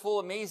 wonderful,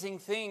 amazing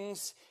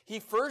things, he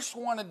first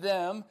wanted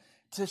them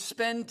to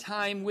spend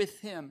time with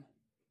him.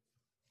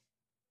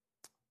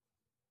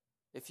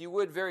 If you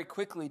would very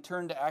quickly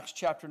turn to Acts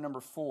chapter number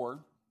 4.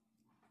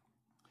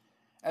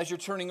 As you're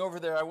turning over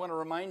there, I want to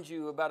remind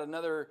you about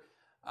another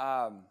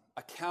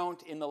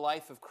account in the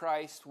life of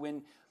Christ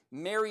when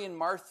Mary and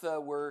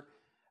Martha were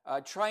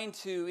trying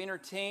to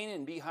entertain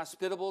and be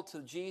hospitable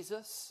to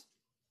Jesus.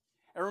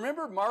 And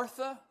remember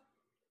Martha?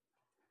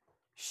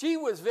 She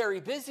was very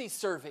busy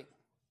serving.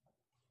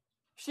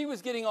 She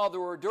was getting all the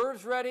hors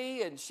d'oeuvres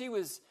ready, and she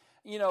was,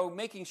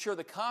 making sure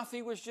the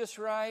coffee was just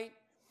right.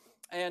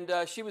 And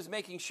she was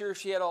making sure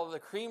she had all the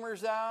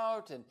creamers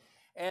out. And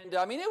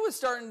it was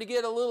starting to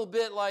get a little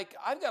bit like,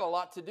 I've got a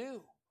lot to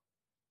do.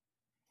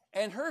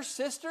 And her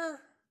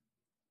sister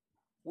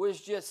was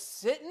just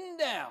sitting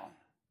down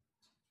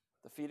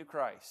at the feet of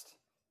Christ,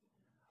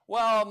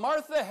 while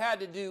Martha had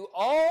to do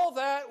all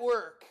that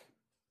work.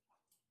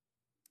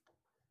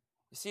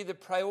 You see, the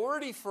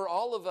priority for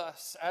all of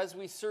us as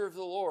we serve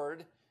the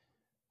Lord,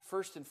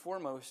 first and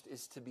foremost,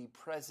 is to be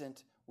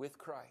present with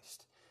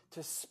Christ,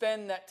 to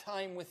spend that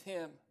time with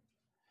him.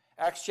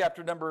 Acts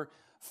chapter number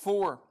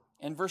 4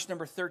 and verse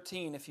number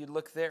 13, if you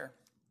look there.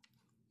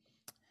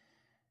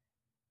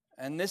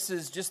 And this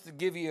is, just to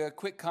give you a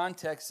quick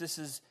context, this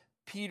is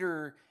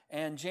Peter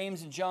and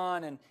James and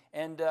John,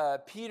 and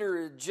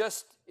Peter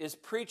just is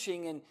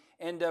preaching,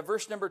 and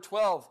verse number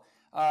 12,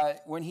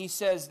 when he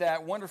says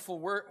that wonderful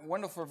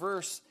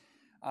verse,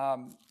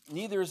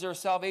 neither is there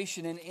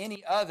salvation in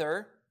any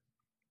other,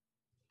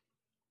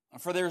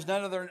 for there is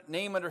none other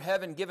name under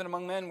heaven given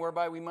among men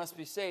whereby we must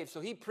be saved.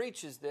 So he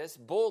preaches this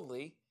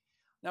boldly.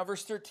 Now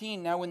verse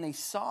 13, now when they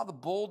saw the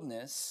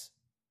boldness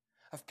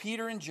of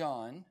Peter and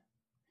John,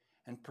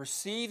 and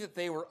perceived that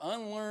they were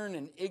unlearned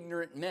and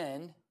ignorant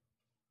men,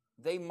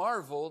 they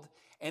marveled,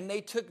 and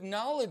they took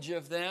knowledge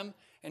of them,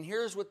 and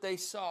here's what they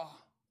saw,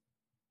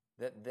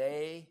 that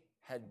they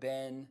had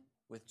been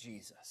with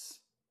Jesus.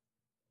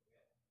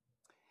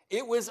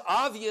 It was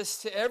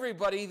obvious to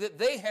everybody that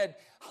they had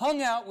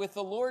hung out with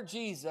the Lord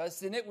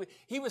Jesus, and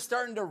he was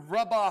starting to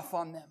rub off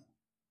on them.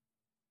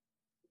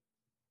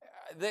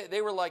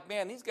 They were like,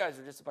 man, these guys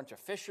are just a bunch of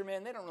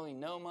fishermen. They don't really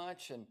know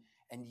much,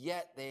 and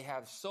yet they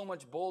have so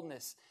much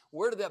boldness.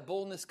 Where did that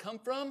boldness come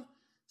from?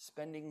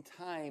 Spending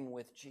time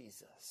with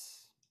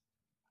Jesus.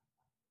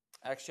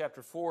 Acts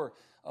chapter 4,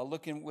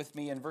 looking with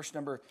me in verse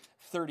number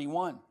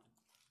 31.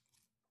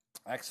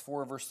 Acts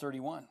 4, verse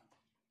 31.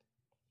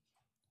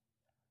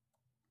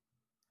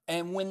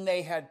 And when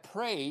they had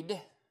prayed,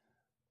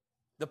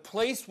 the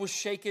place was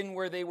shaken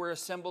where they were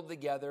assembled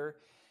together,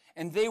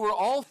 and they were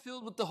all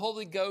filled with the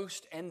Holy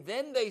Ghost, and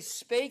then they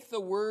spake the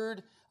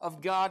word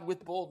of God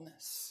with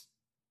boldness.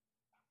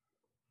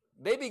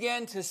 They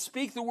began to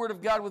speak the word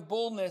of God with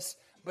boldness,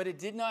 but it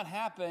did not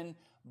happen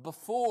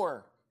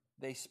before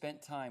they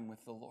spent time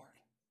with the Lord.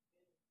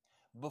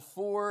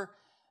 Before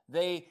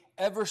they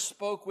ever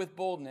spoke with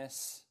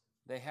boldness,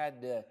 they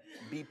had to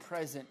be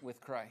present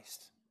with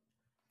Christ.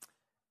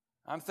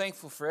 I'm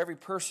thankful for every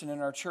person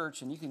in our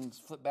church, and you can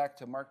flip back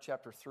to Mark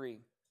chapter 3.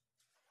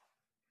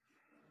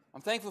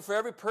 I'm thankful for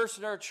every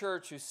person in our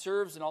church who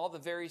serves in all the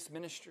various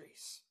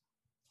ministries.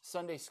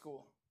 Sunday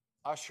school,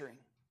 ushering,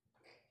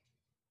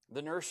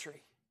 the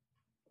nursery,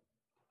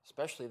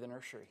 especially the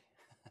nursery,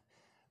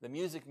 the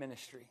music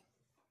ministry,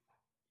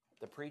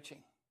 the preaching,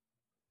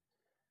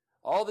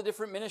 all the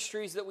different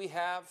ministries that we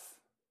have.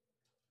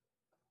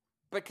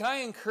 But can I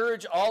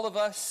encourage all of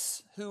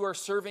us who are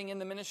serving in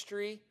the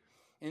ministry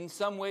in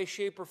some way,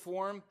 shape, or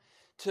form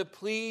to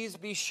please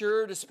be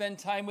sure to spend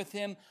time with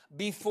him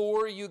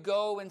before you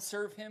go and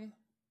serve him?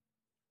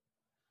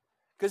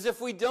 Because if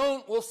we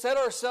don't, we'll set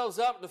ourselves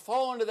up to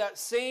fall into that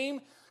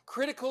same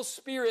critical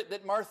spirit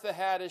that Martha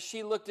had as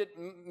she looked at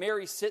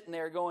Mary sitting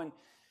there going,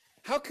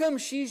 how come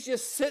she's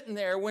just sitting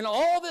there when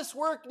all this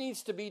work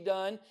needs to be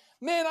done?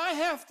 Man, I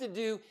have to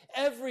do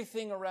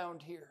everything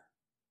around here.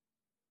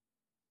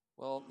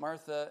 Well,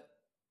 Martha,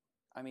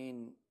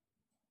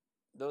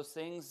 those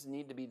things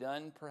need to be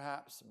done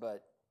perhaps,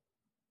 but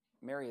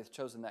Mary has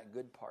chosen that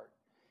good part.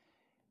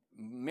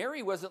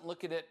 Mary wasn't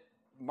looking at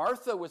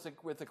Martha with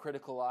a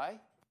critical eye.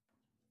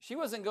 She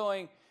wasn't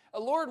going,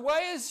 Lord,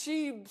 why is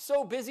she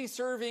so busy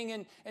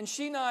serving and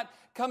she not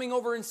coming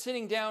over and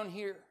sitting down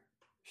here?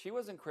 She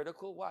wasn't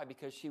critical. Why?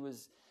 Because she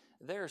was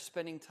there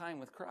spending time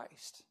with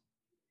Christ.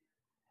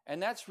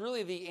 And that's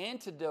really the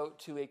antidote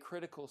to a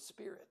critical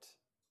spirit.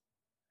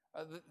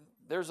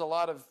 There's a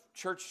lot of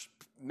church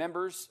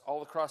members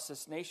all across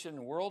this nation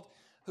and world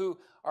who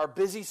are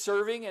busy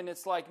serving, and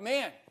it's like,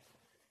 man,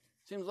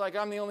 seems like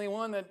I'm the only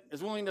one that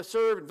is willing to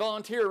serve and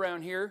volunteer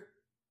around here.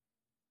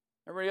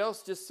 Everybody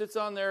else just sits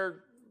on their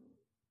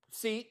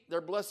seat,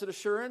 their blessed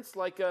assurance,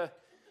 like a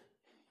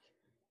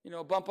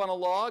bump on a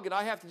log, and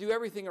I have to do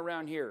everything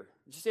around here.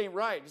 It just ain't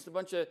right. Just a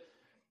bunch of,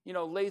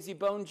 lazy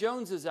bone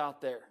Joneses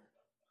out there.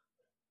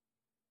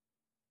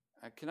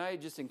 Can I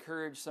just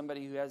encourage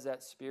somebody who has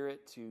that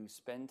spirit to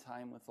spend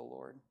time with the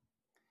Lord?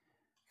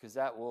 Because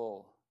that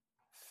will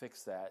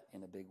fix that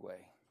in a big way.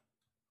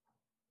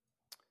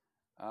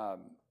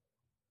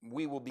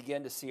 We will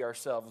begin to see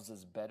ourselves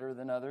as better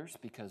than others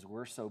because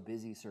we're so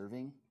busy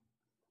serving.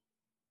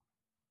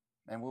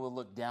 And we will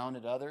look down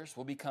at others.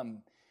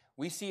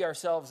 We see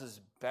ourselves as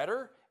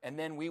better, and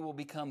then we will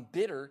become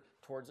bitter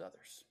towards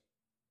others.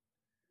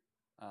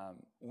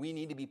 We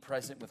need to be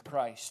present with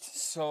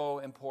Christ. So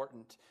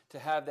important to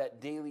have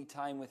that daily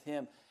time with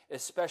Him,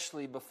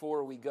 especially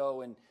before we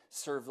go and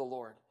serve the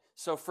Lord.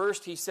 So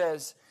first he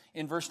says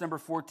in verse number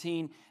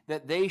 14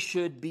 that they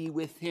should be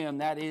with Him.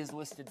 That is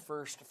listed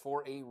first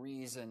for a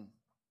reason.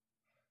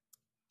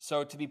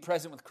 So to be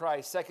present with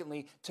Christ.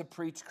 Secondly, to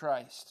preach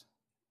Christ.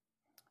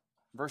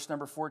 Verse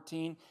number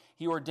 14,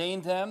 He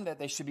ordained them that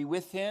they should be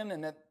with Him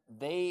and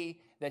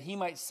that He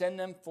might send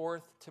them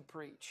forth to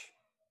preach.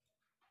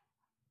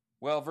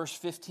 Well, verse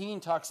 15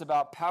 talks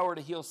about power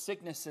to heal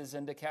sicknesses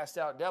and to cast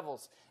out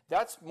devils.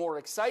 That's more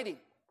exciting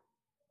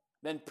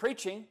than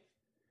preaching.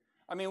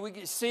 I mean, we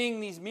get seeing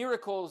these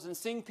miracles and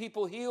seeing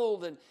people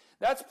healed, and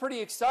that's pretty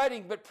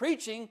exciting. But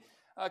preaching,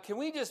 can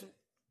we just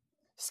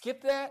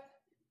skip that?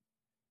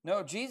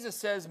 No, Jesus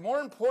says more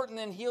important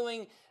than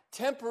healing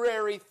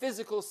temporary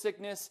physical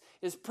sickness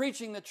is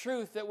preaching the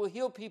truth that will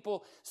heal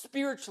people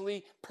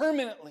spiritually,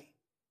 permanently.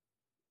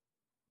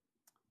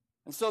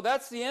 And so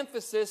that's the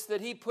emphasis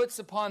that He puts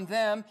upon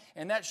them,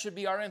 and that should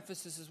be our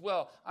emphasis as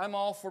well. I'm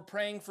all for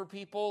praying for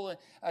people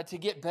to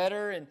get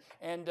better,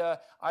 and I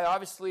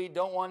obviously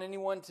don't want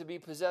anyone to be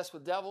possessed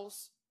with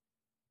devils.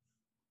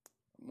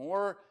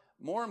 More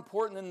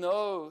important than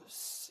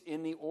those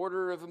in the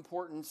order of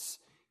importance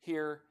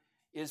here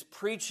is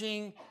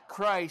preaching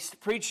Christ,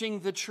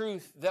 preaching the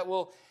truth that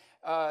will,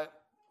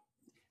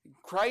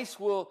 Christ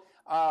will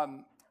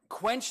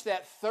quench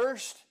that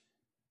thirst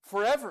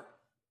forever.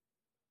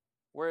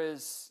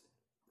 Whereas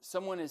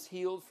someone is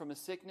healed from a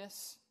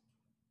sickness,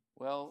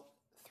 well,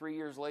 3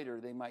 years later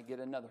they might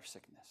get another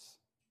sickness.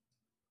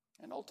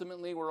 And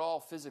ultimately we're all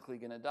physically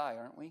going to die,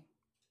 aren't we?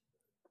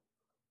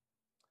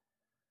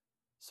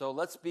 So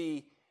let's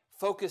be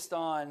focused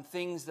on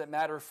things that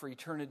matter for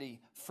eternity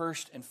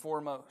first and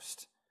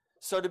foremost.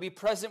 So to be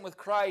present with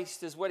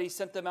Christ is what He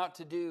sent them out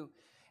to do.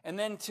 And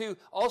then to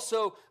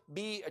also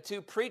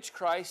to preach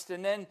Christ,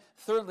 and then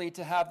thirdly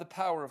to have the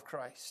power of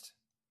Christ.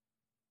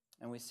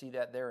 And we see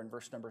that there in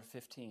verse number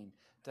 15.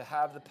 To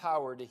have the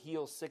power to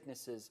heal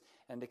sicknesses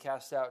and to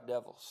cast out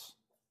devils.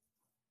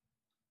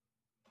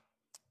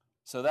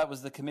 So that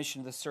was the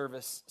commission of the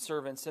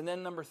servants. And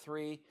then number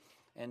 3,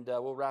 and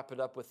we'll wrap it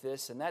up with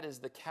this, and that is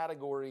the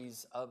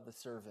categories of the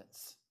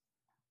servants.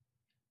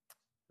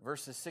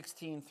 Verses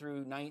 16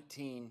 through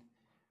 19,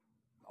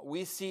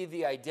 we see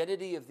the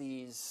identity of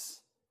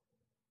these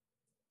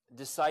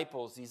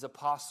disciples, these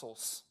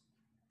apostles,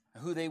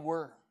 who they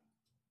were.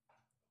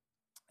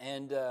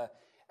 And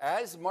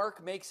as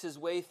Mark makes his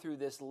way through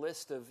this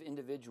list of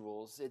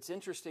individuals, it's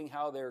interesting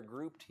how they're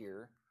grouped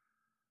here.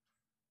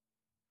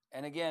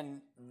 And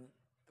again,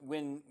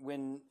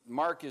 when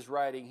Mark is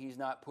writing, he's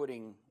not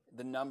putting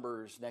the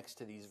numbers next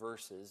to these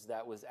verses.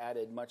 That was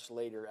added much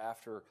later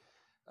after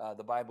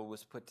the Bible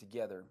was put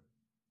together.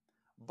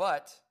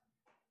 But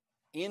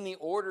in the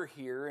order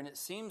here, and it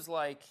seems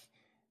like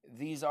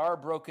these are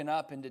broken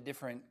up into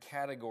different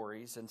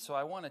categories. And so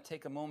I want to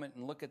take a moment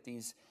and look at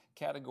these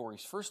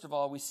categories. First of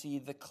all, we see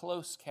the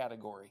close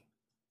category.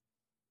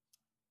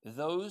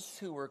 Those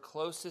who were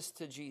closest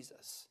to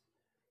Jesus.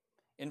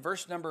 In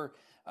verse number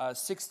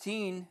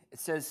 16, it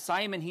says,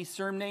 Simon, he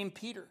surnamed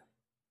Peter.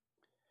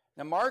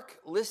 Now, Mark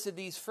listed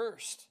these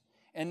first,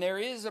 and there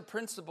is a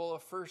principle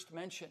of first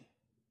mention.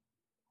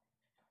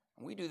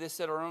 We do this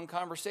at our own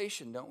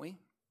conversation, don't we?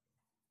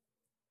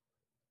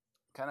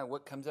 Kind of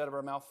what comes out of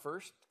our mouth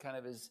first kind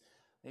of is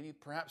maybe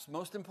perhaps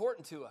most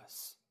important to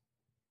us.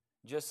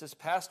 Just this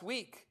past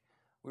week,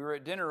 we were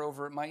at dinner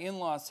over at my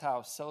in-laws'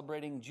 house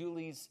celebrating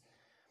Julie's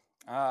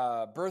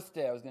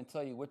birthday. I was going to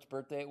tell you which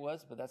birthday it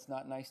was, but that's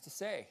not nice to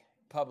say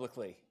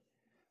publicly.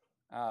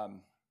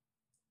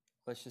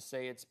 Let's just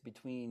say it's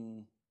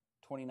between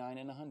 29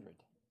 and 100.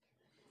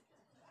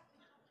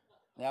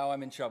 Now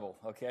I'm in trouble,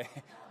 okay?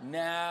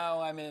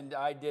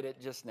 I did it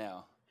just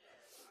now.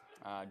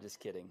 Just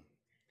kidding.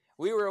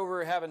 We were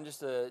over having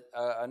just a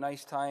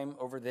nice time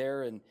over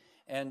there,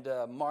 and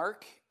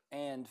Mark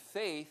and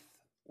Faith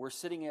were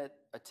sitting at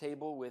a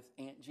table with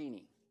Aunt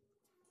Jeannie.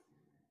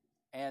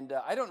 And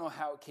I don't know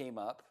how it came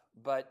up,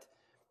 but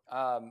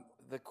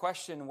the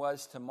question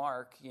was to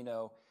Mark,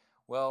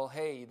 Well,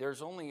 hey,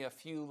 there's only a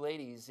few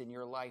ladies in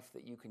your life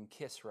that you can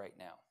kiss right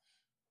now.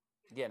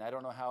 Again, I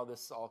don't know how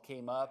this all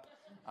came up.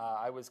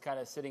 I was kind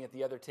of sitting at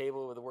the other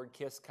table where the word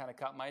kiss kind of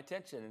caught my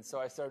attention, and so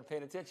I started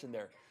paying attention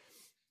there.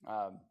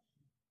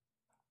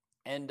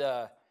 And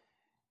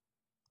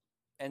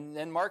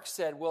then Mark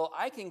said, well,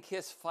 I can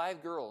kiss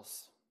 5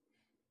 girls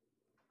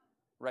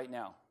right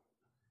now.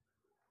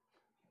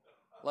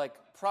 Like,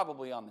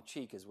 probably on the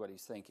cheek is what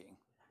he's thinking.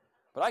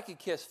 But I could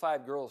kiss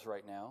 5 girls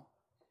right now.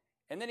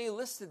 And then he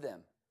listed them.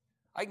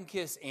 I can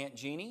kiss Aunt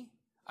Jeannie.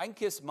 I can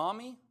kiss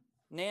Mommy,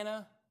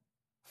 Nana,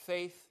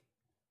 Faith,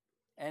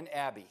 and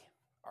Abby,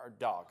 our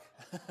dog.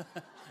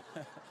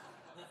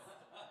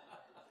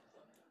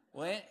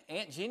 Well,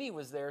 Aunt Jeannie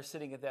was there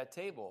sitting at that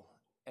table,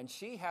 and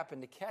she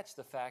happened to catch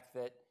the fact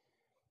that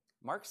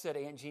Mark said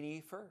Aunt Jeannie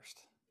first.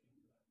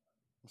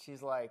 And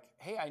she's like,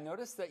 hey, I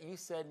noticed that you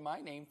said my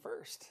name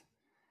first.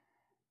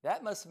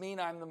 That must mean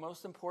I'm the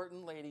most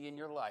important lady in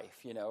your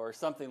life, or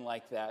something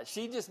like that.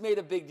 She just made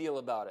a big deal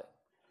about it.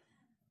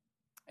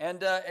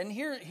 And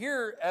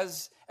here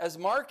as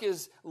Mark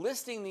is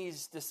listing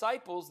these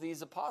disciples,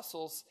 these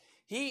apostles,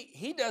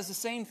 he does the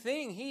same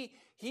thing.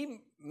 He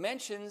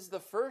mentions the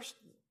first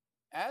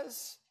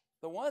as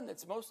the one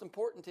that's most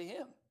important to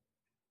him.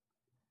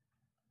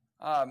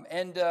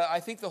 I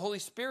think the Holy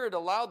Spirit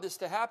allowed this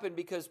to happen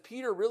because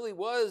Peter really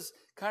was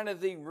kind of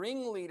the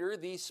ringleader,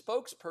 the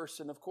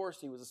spokesperson. Of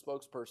course, he was a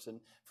spokesperson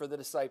for the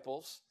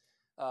disciples.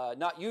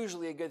 Not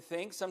usually a good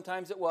thing.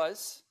 Sometimes it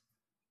was.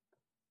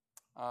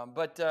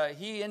 But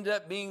he ended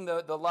up being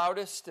the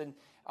loudest.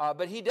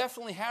 But he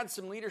definitely had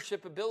some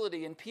leadership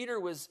ability. And Peter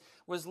was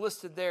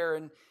listed there.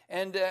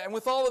 And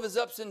with all of his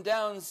ups and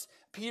downs,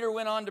 Peter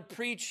went on to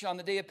preach on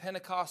the day of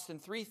Pentecost.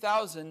 And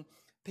 3,000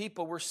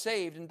 people were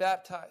saved and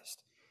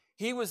baptized.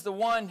 He was the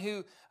one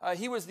who,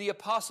 he was the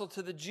apostle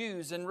to the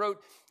Jews and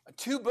wrote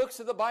 2 books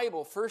of the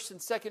Bible, 1st and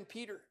 2nd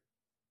Peter.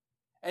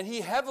 And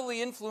he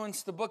heavily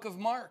influenced the book of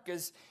Mark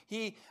as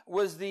he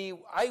was the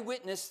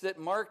eyewitness that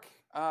Mark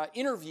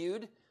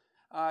interviewed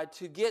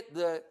to get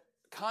the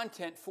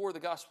content for the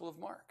Gospel of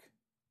Mark.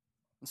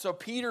 And so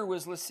Peter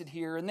was listed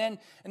here. And then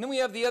we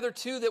have the other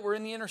 2 that were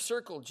in the inner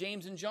circle,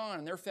 James and John.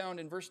 And they're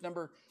found in verse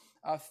number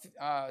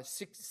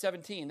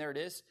 17. There it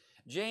is.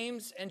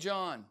 James and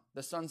John,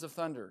 the sons of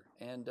thunder.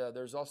 And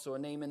there's also a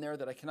name in there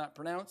that I cannot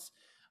pronounce.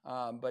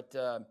 But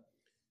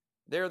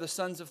they're the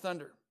sons of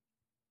thunder.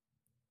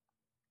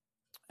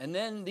 And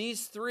then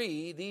these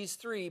three,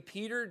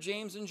 Peter,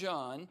 James, and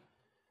John,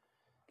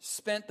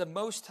 spent the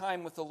most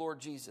time with the Lord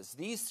Jesus.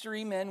 These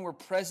 3 men were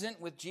present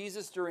with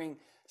Jesus during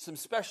some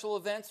special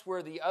events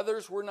where the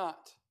others were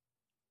not.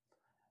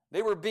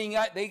 They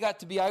got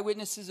to be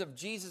eyewitnesses of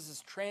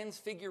Jesus'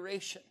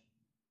 transfiguration.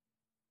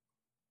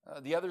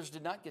 The others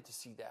did not get to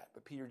see that,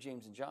 but Peter,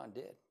 James, and John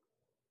did.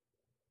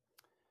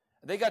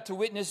 They got to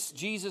witness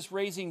Jesus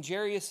raising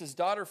Jairus'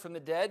 daughter from the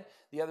dead.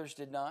 The others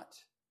did not.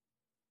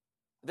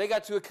 They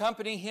got to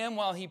accompany him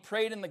while he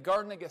prayed in the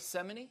Garden of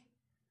Gethsemane.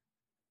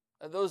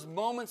 Those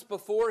moments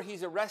before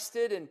he's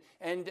arrested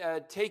and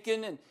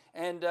taken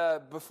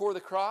and before the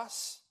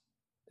cross,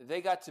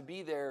 they got to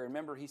be there.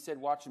 Remember, he said,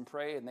 watch and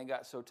pray, and they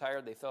got so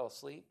tired they fell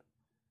asleep.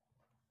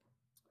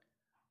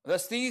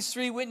 Thus, these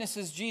 3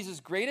 witnesses, Jesus'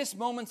 greatest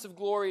moments of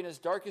glory and his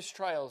darkest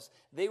trials,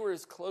 they were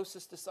his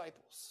closest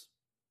disciples.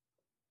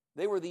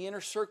 They were the inner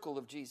circle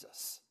of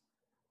Jesus.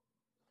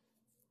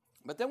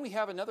 But then we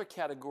have another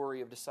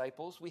category of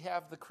disciples. We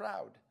have the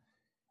crowd.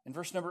 In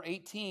verse number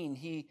 18,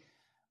 he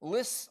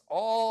lists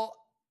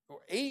all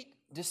 8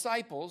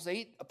 disciples,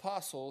 8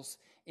 apostles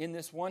in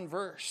this one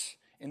verse,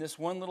 in this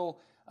one little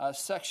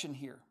section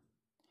here.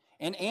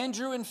 And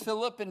Andrew and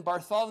Philip and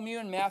Bartholomew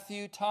and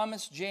Matthew,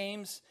 Thomas,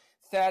 James,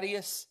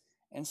 Thaddeus,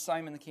 and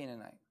Simon the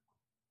Canaanite.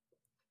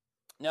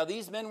 Now,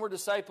 these men were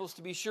disciples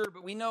to be sure,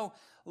 but we know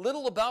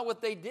little about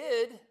what they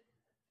did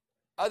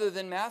other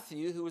than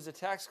Matthew, who was a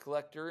tax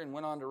collector and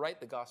went on to write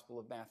the Gospel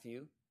of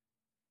Matthew.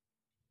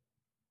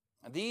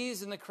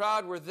 These in the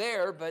crowd were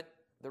there, but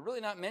they're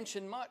really not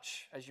mentioned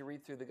much as you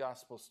read through the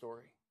gospel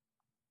story.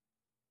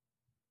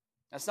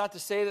 That's not to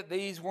say that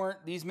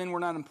these men were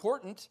not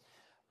important,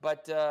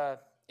 but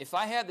if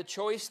I had the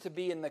choice to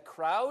be in the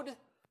crowd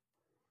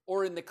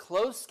or in the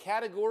close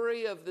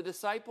category of the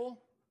disciple,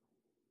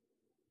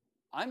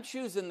 I'm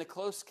choosing the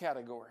close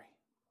category.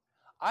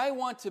 I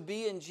want to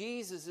be in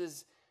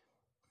Jesus'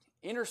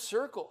 inner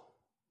circle.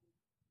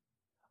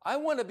 I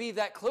want to be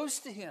that close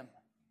to him.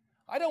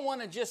 I don't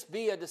want to just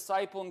be a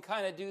disciple and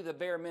kind of do the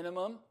bare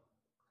minimum.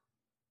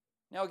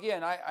 Now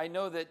again, I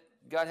know that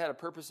God had a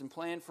purpose and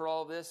plan for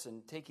all this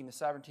and taking the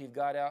sovereignty of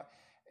God out.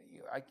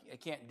 I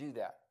can't do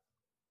that.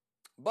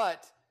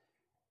 But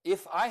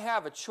if I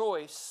have a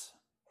choice,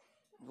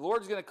 the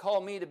Lord's going to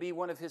call me to be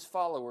one of his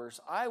followers.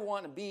 I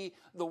want to be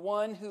the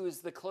one who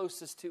is the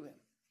closest to him.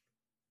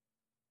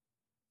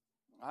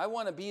 I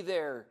want to be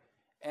there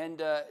and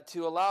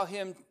to allow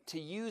him to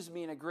use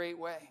me in a great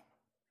way.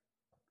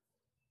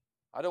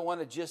 I don't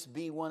want to just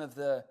be one of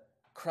the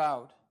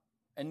crowd.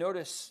 And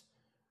notice,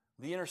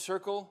 the inner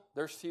circle,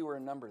 there's fewer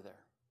in number there.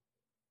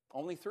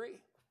 Only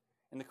 3.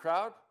 In the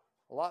crowd,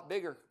 A lot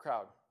bigger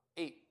crowd,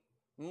 8.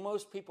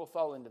 Most people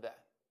fall into that.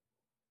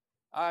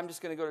 I'm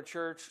just going to go to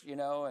church,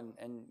 and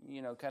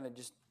kind of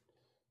just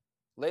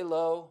lay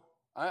low.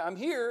 I'm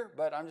here,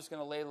 but I'm just going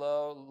to lay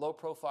low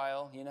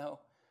profile,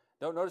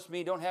 Don't notice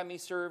me, don't have me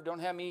serve, don't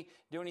have me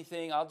do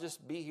anything. I'll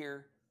just be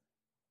here.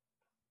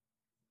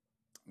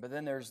 But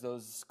then there's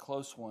those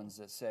close ones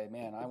that say,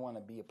 man, I want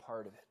to be a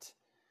part of it.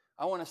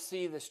 I want to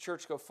see this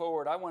church go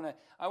forward. I want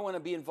to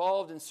be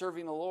involved in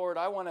serving the Lord.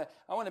 I want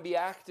to be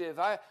active.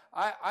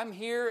 I'm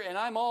here and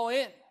I'm all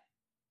in.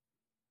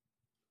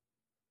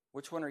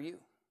 Which one are you?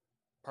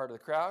 Part of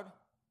the crowd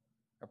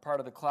or part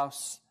of the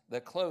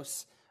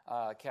close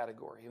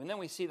category? And then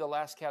we see the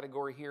last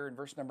category here in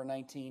verse number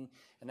 19,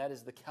 and that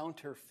is the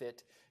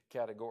counterfeit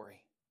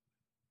category.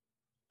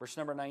 Verse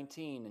number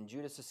 19, and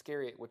Judas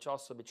Iscariot, which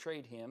also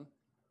betrayed him,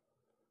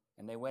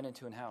 and they went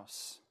into an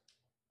house.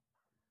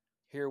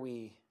 Here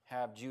we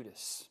have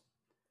Judas.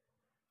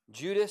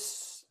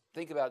 Judas,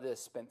 think about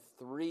this, spent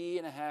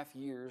 3.5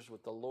 years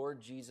with the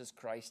Lord Jesus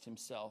Christ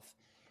himself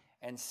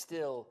and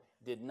still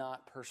did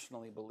not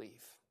personally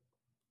believe.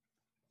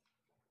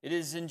 It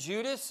is in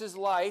Judas's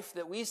life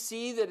that we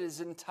see that it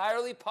is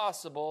entirely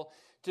possible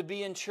to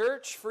be in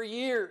church for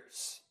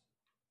years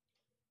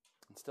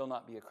and still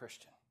not be a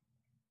Christian.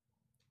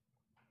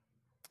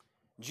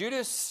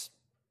 Judas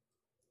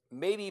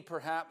maybe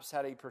perhaps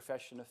had a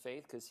profession of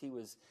faith because he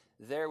was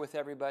there with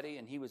everybody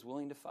and he was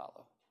willing to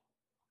follow.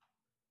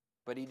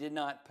 But he did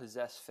not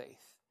possess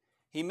faith.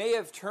 He may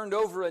have turned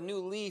over a new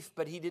leaf,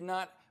 but he did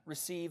not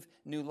receive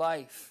new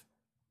life.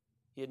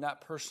 He had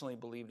not personally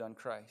believed on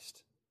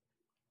Christ.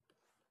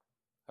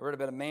 I read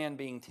about a man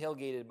being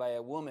tailgated by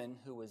a woman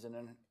who was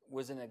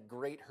in a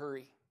great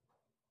hurry.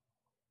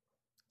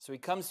 So he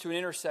comes to an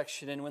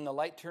intersection, and when the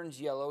light turns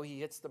yellow, he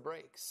hits the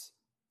brakes.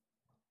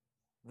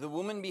 The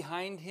woman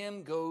behind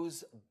him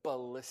goes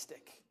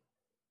ballistic.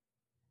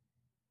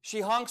 She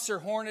honks her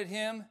horn at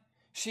him.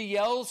 She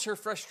yells her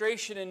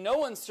frustration in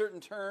no uncertain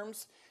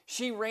terms.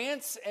 She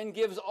rants and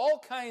gives all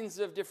kinds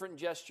of different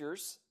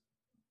gestures.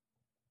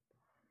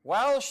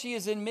 While she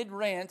is in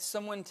mid-rant,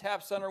 someone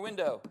taps on her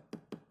window.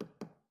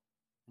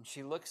 And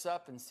she looks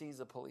up and sees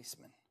a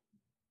policeman.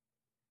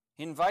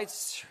 He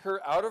invites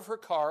her out of her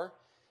car,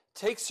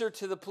 takes her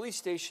to the police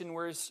station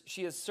where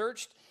she is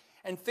searched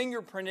and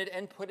fingerprinted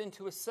and put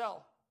into a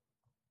cell.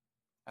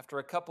 After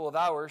a couple of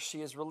hours,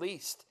 she is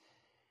released.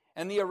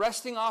 And the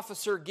arresting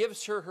officer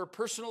gives her her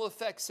personal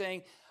effects,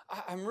 saying,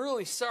 I'm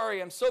really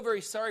sorry. I'm so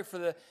very sorry for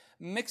the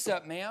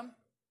mix-up, ma'am.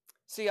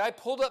 See, I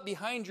pulled up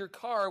behind your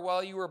car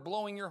while you were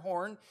blowing your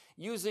horn,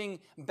 using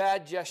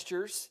bad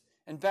gestures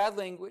and bad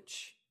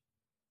language.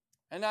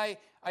 And I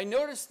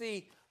noticed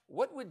the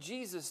 "What would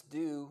Jesus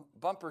do"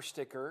 bumper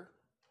sticker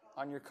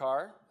on your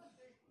car,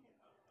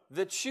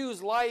 the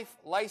Choose Life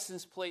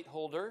license plate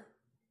holder,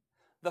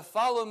 the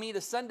Follow Me to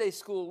Sunday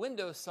School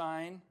window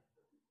sign,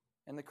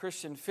 and the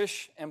Christian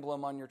fish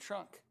emblem on your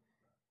trunk.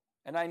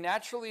 And I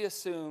naturally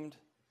assumed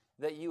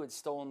that you had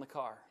stolen the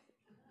car.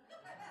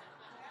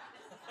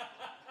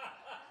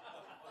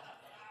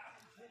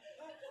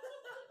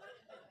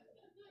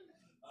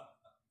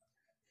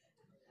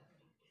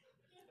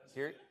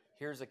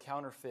 Here's a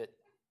counterfeit.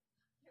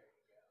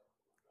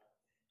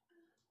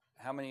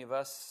 How many of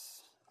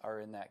us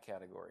are in that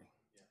category?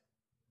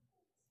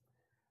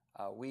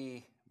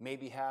 We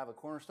maybe have a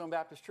Cornerstone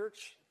Baptist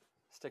Church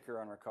sticker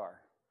on our car.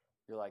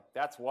 You're like,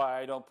 that's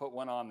why I don't put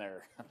one on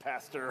there,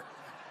 Pastor.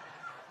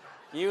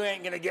 You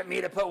ain't going to get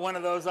me to put one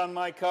of those on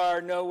my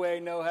car. No way,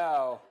 no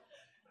how.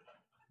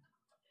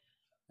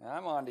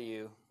 I'm on to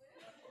you.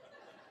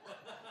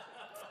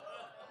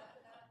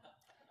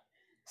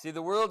 See,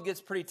 the world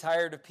gets pretty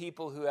tired of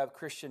people who have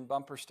Christian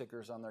bumper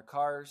stickers on their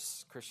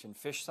cars, Christian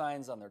fish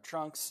signs on their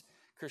trunks,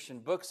 Christian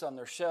books on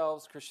their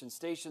shelves, Christian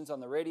stations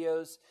on the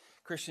radios,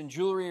 Christian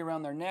jewelry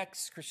around their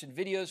necks, Christian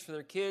videos for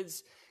their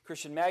kids,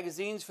 Christian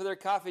magazines for their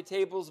coffee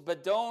tables,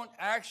 but don't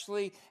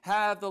actually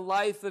have the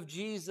life of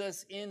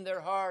Jesus in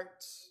their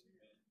hearts.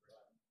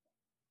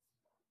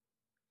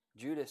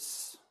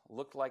 Judas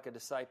looked like a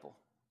disciple.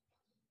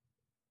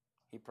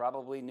 He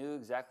probably knew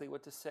exactly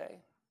what to say,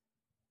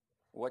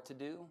 what to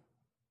do.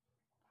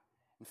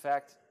 In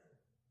fact,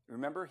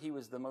 remember, he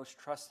was the most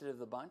trusted of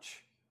the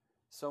bunch,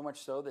 so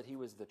much so that he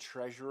was the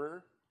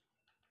treasurer.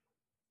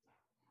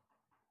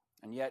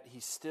 And yet he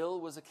still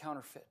was a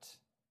counterfeit.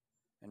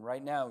 And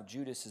right now,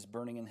 Judas is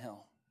burning in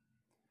hell.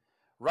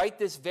 Right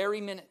this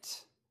very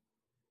minute.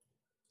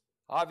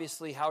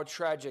 Obviously, how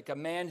tragic. A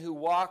man who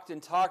walked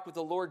and talked with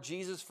the Lord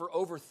Jesus for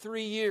over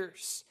 3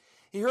 years.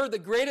 He heard the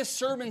greatest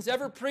sermons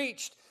ever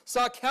preached,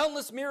 saw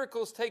countless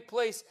miracles take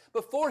place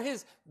before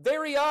his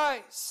very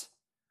eyes,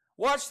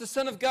 watched the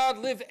Son of God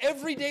live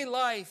everyday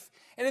life,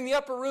 and in the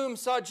upper room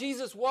saw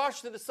Jesus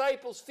wash the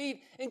disciples'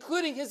 feet,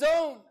 including his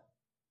own,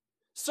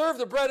 serve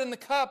the bread and the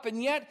cup,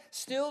 and yet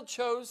still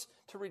chose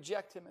to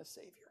reject him as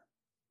Savior.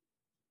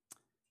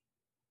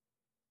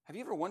 Have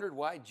you ever wondered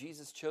why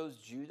Jesus chose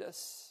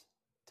Judas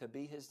to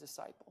be his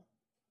disciple?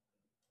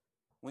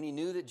 When he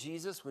knew that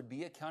Jesus would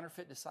be a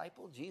counterfeit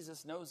disciple,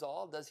 Jesus knows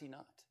all, does he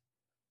not?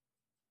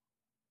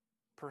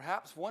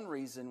 perhaps one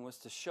reason was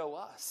to show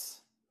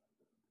us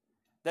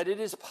that it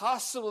is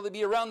possible to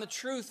be around the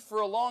truth for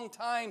a long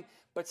time,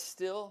 but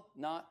still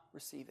not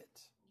receive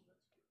it.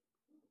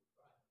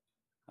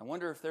 I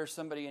wonder if there's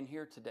somebody in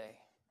here today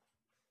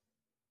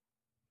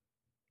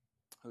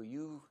who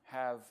you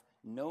have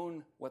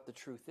known what the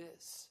truth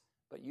is,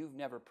 but you've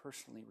never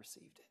personally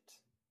received it.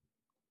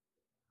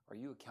 Are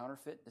you a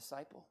counterfeit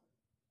disciple?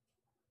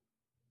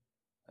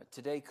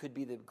 Today could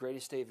be the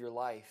greatest day of your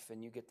life,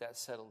 and you get that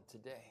settled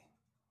today.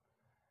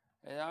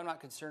 And I'm not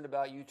concerned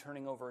about you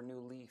turning over a new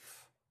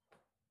leaf.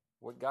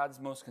 What God's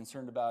most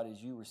concerned about is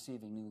you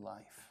receiving new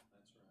life.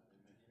 That's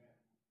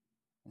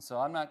right. And so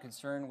I'm not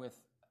concerned with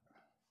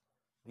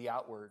the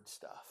outward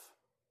stuff.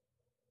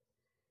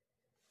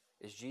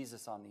 Is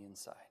Jesus on the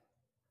inside?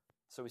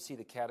 So we see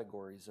the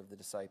categories of the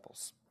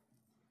disciples.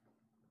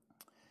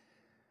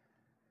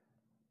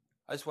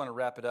 I just want to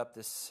wrap it up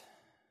it's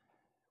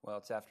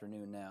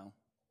afternoon now.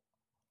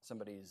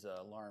 Somebody's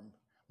alarm.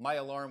 My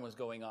alarm was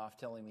going off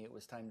telling me it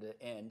was time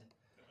to end.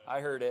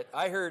 I heard it.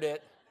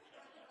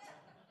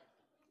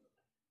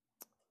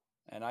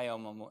 And I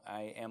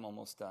am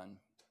almost done.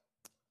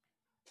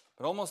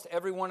 But almost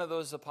every one of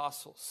those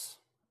apostles,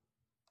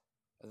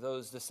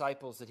 those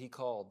disciples that he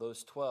called,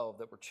 those 12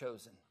 that were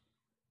chosen,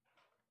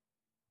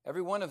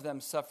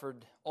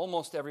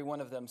 almost every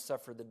one of them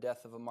suffered the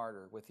death of a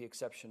martyr, with the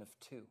exception of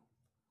 2.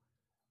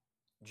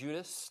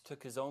 Judas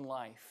took his own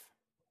life,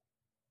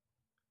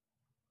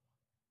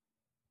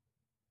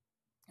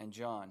 and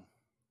John.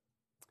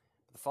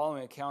 The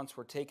following accounts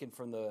were taken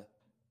from the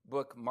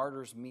book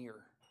Martyr's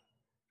Mirror.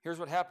 Here's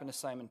what happened to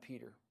Simon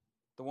Peter,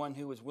 the one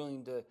who was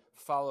willing to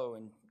follow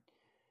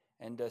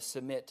and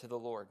submit to the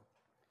Lord.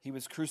 He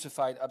was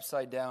crucified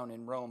upside down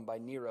in Rome by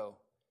Nero.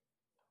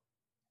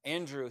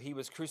 Andrew, he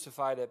was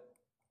crucified at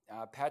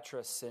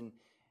Patras in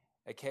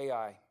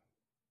Achaia.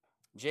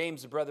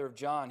 James, the brother of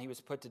John, he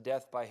was put to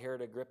death by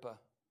Herod Agrippa,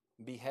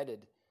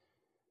 beheaded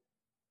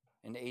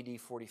in AD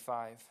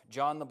 45.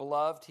 John the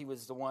Beloved, he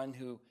was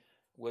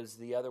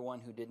the other one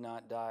who did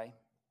not die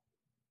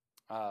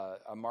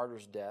a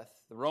martyr's death.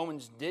 The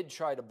Romans did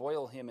try to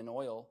boil him in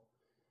oil,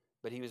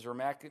 but he was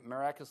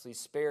miraculously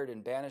spared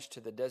and banished to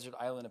the desert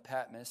island of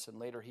Patmos, and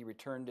later he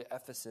returned to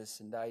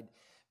Ephesus and died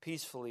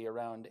peacefully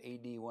around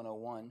AD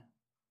 101.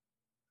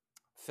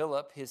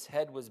 Philip, his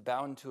head was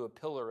bound to a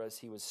pillar as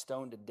he was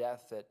stoned to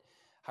death at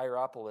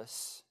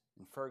Hierapolis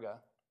in Perga.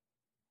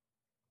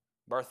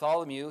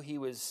 Bartholomew, he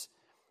was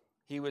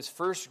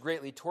first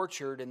greatly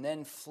tortured and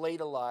then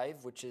flayed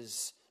alive, which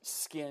is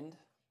skinned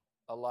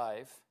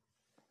alive,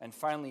 and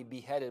finally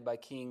beheaded by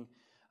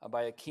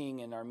a king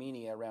in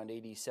Armenia around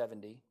AD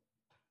 70.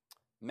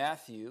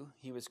 Matthew,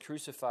 he was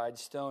crucified,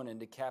 stoned, and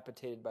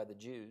decapitated by the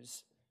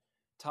Jews.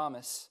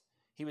 Thomas,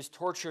 he was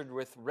tortured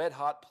with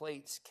red-hot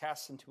plates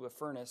cast into a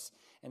furnace,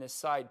 and his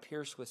side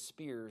pierced with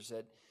spears.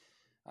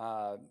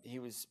 He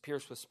was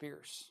pierced with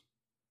spears.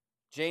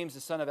 James, the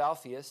son of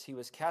Alphaeus, he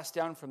was cast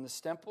down from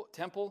the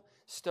temple,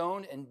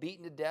 stoned, and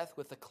beaten to death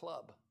with a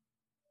club.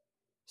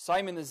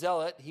 Simon the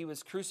Zealot, he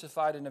was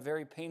crucified in a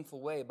very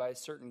painful way by a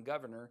certain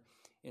governor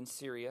in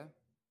Syria.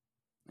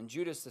 And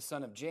Judas, the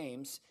son of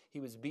James, he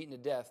was beaten to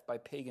death by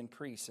pagan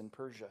priests in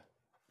Persia.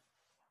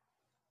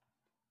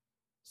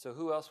 So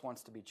who else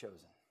wants to be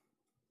chosen?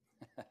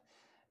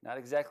 Not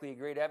exactly a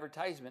great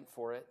advertisement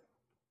for it.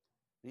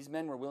 These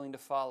men were willing to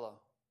follow,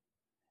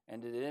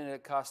 and it ended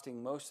up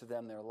costing most of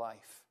them their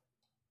life.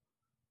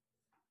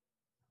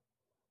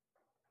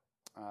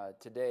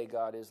 Today,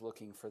 God is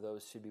looking for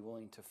those who be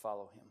willing to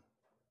follow him.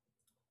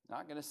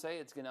 Not going to say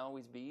it's going to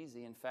always be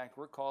easy. In fact,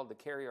 we're called to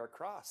carry our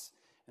cross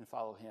and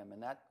follow him.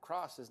 And that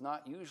cross is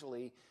not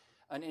usually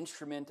an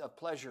instrument of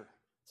pleasure.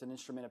 It's an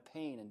instrument of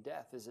pain and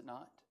death, is it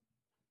not?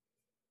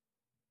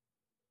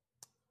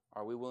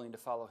 Are we willing to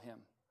follow him?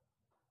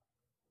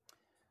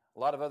 A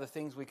lot of other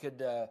things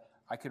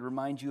I could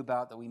remind you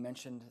about that we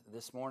mentioned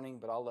this morning,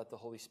 but I'll let the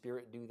Holy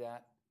Spirit do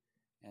that.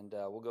 And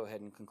we'll go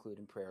ahead and conclude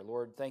in prayer.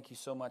 Lord, thank you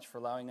so much for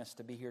allowing us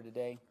to be here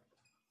today.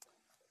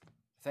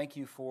 Thank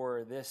you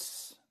for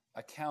this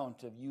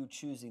account of you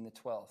choosing the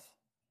 12.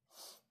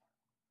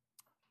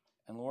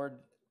 And Lord,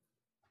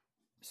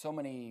 so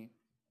many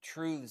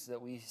truths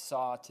that we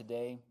saw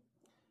today.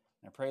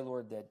 And I pray,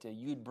 Lord, that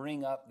you'd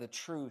bring up the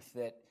truth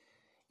that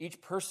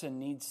each person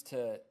needs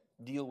to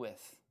deal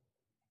with.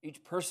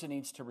 Each person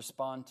needs to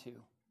respond to.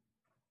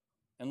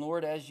 And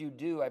Lord, as you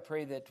do, I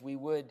pray that we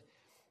would,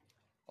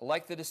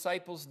 like the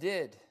disciples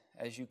did,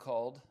 as you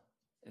called,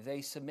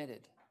 they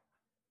submitted.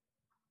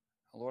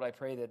 Lord, I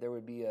pray that there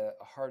would be a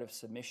heart of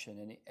submission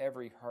in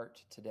every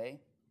heart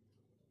today,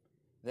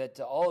 that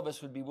all of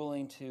us would be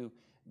willing to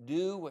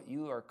do what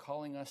you are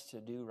calling us to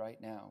do right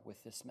now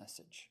with this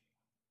message.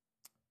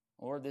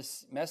 Lord,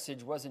 this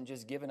message wasn't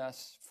just given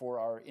us for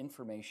our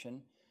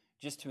information,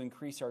 just to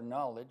increase our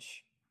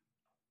knowledge.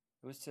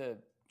 It was to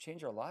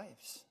change our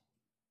lives.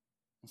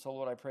 And so,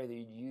 Lord, I pray that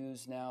you'd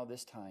use now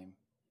this time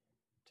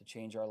to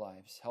change our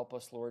lives. Help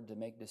us, Lord, to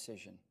make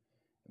decision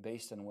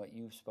based on what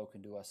you've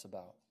spoken to us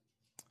about.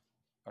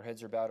 Our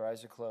heads are bowed, our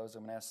eyes are closed.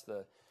 I'm going to ask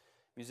the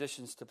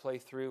musicians to play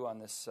through on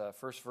this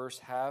first verse.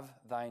 Have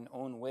thine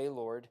own way,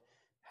 Lord.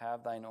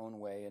 Have thine own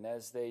way. And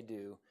as they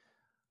do,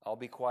 I'll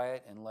be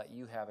quiet and let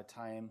you have a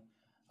time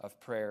of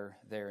prayer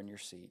there in your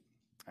seat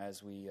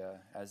as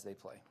they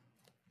play.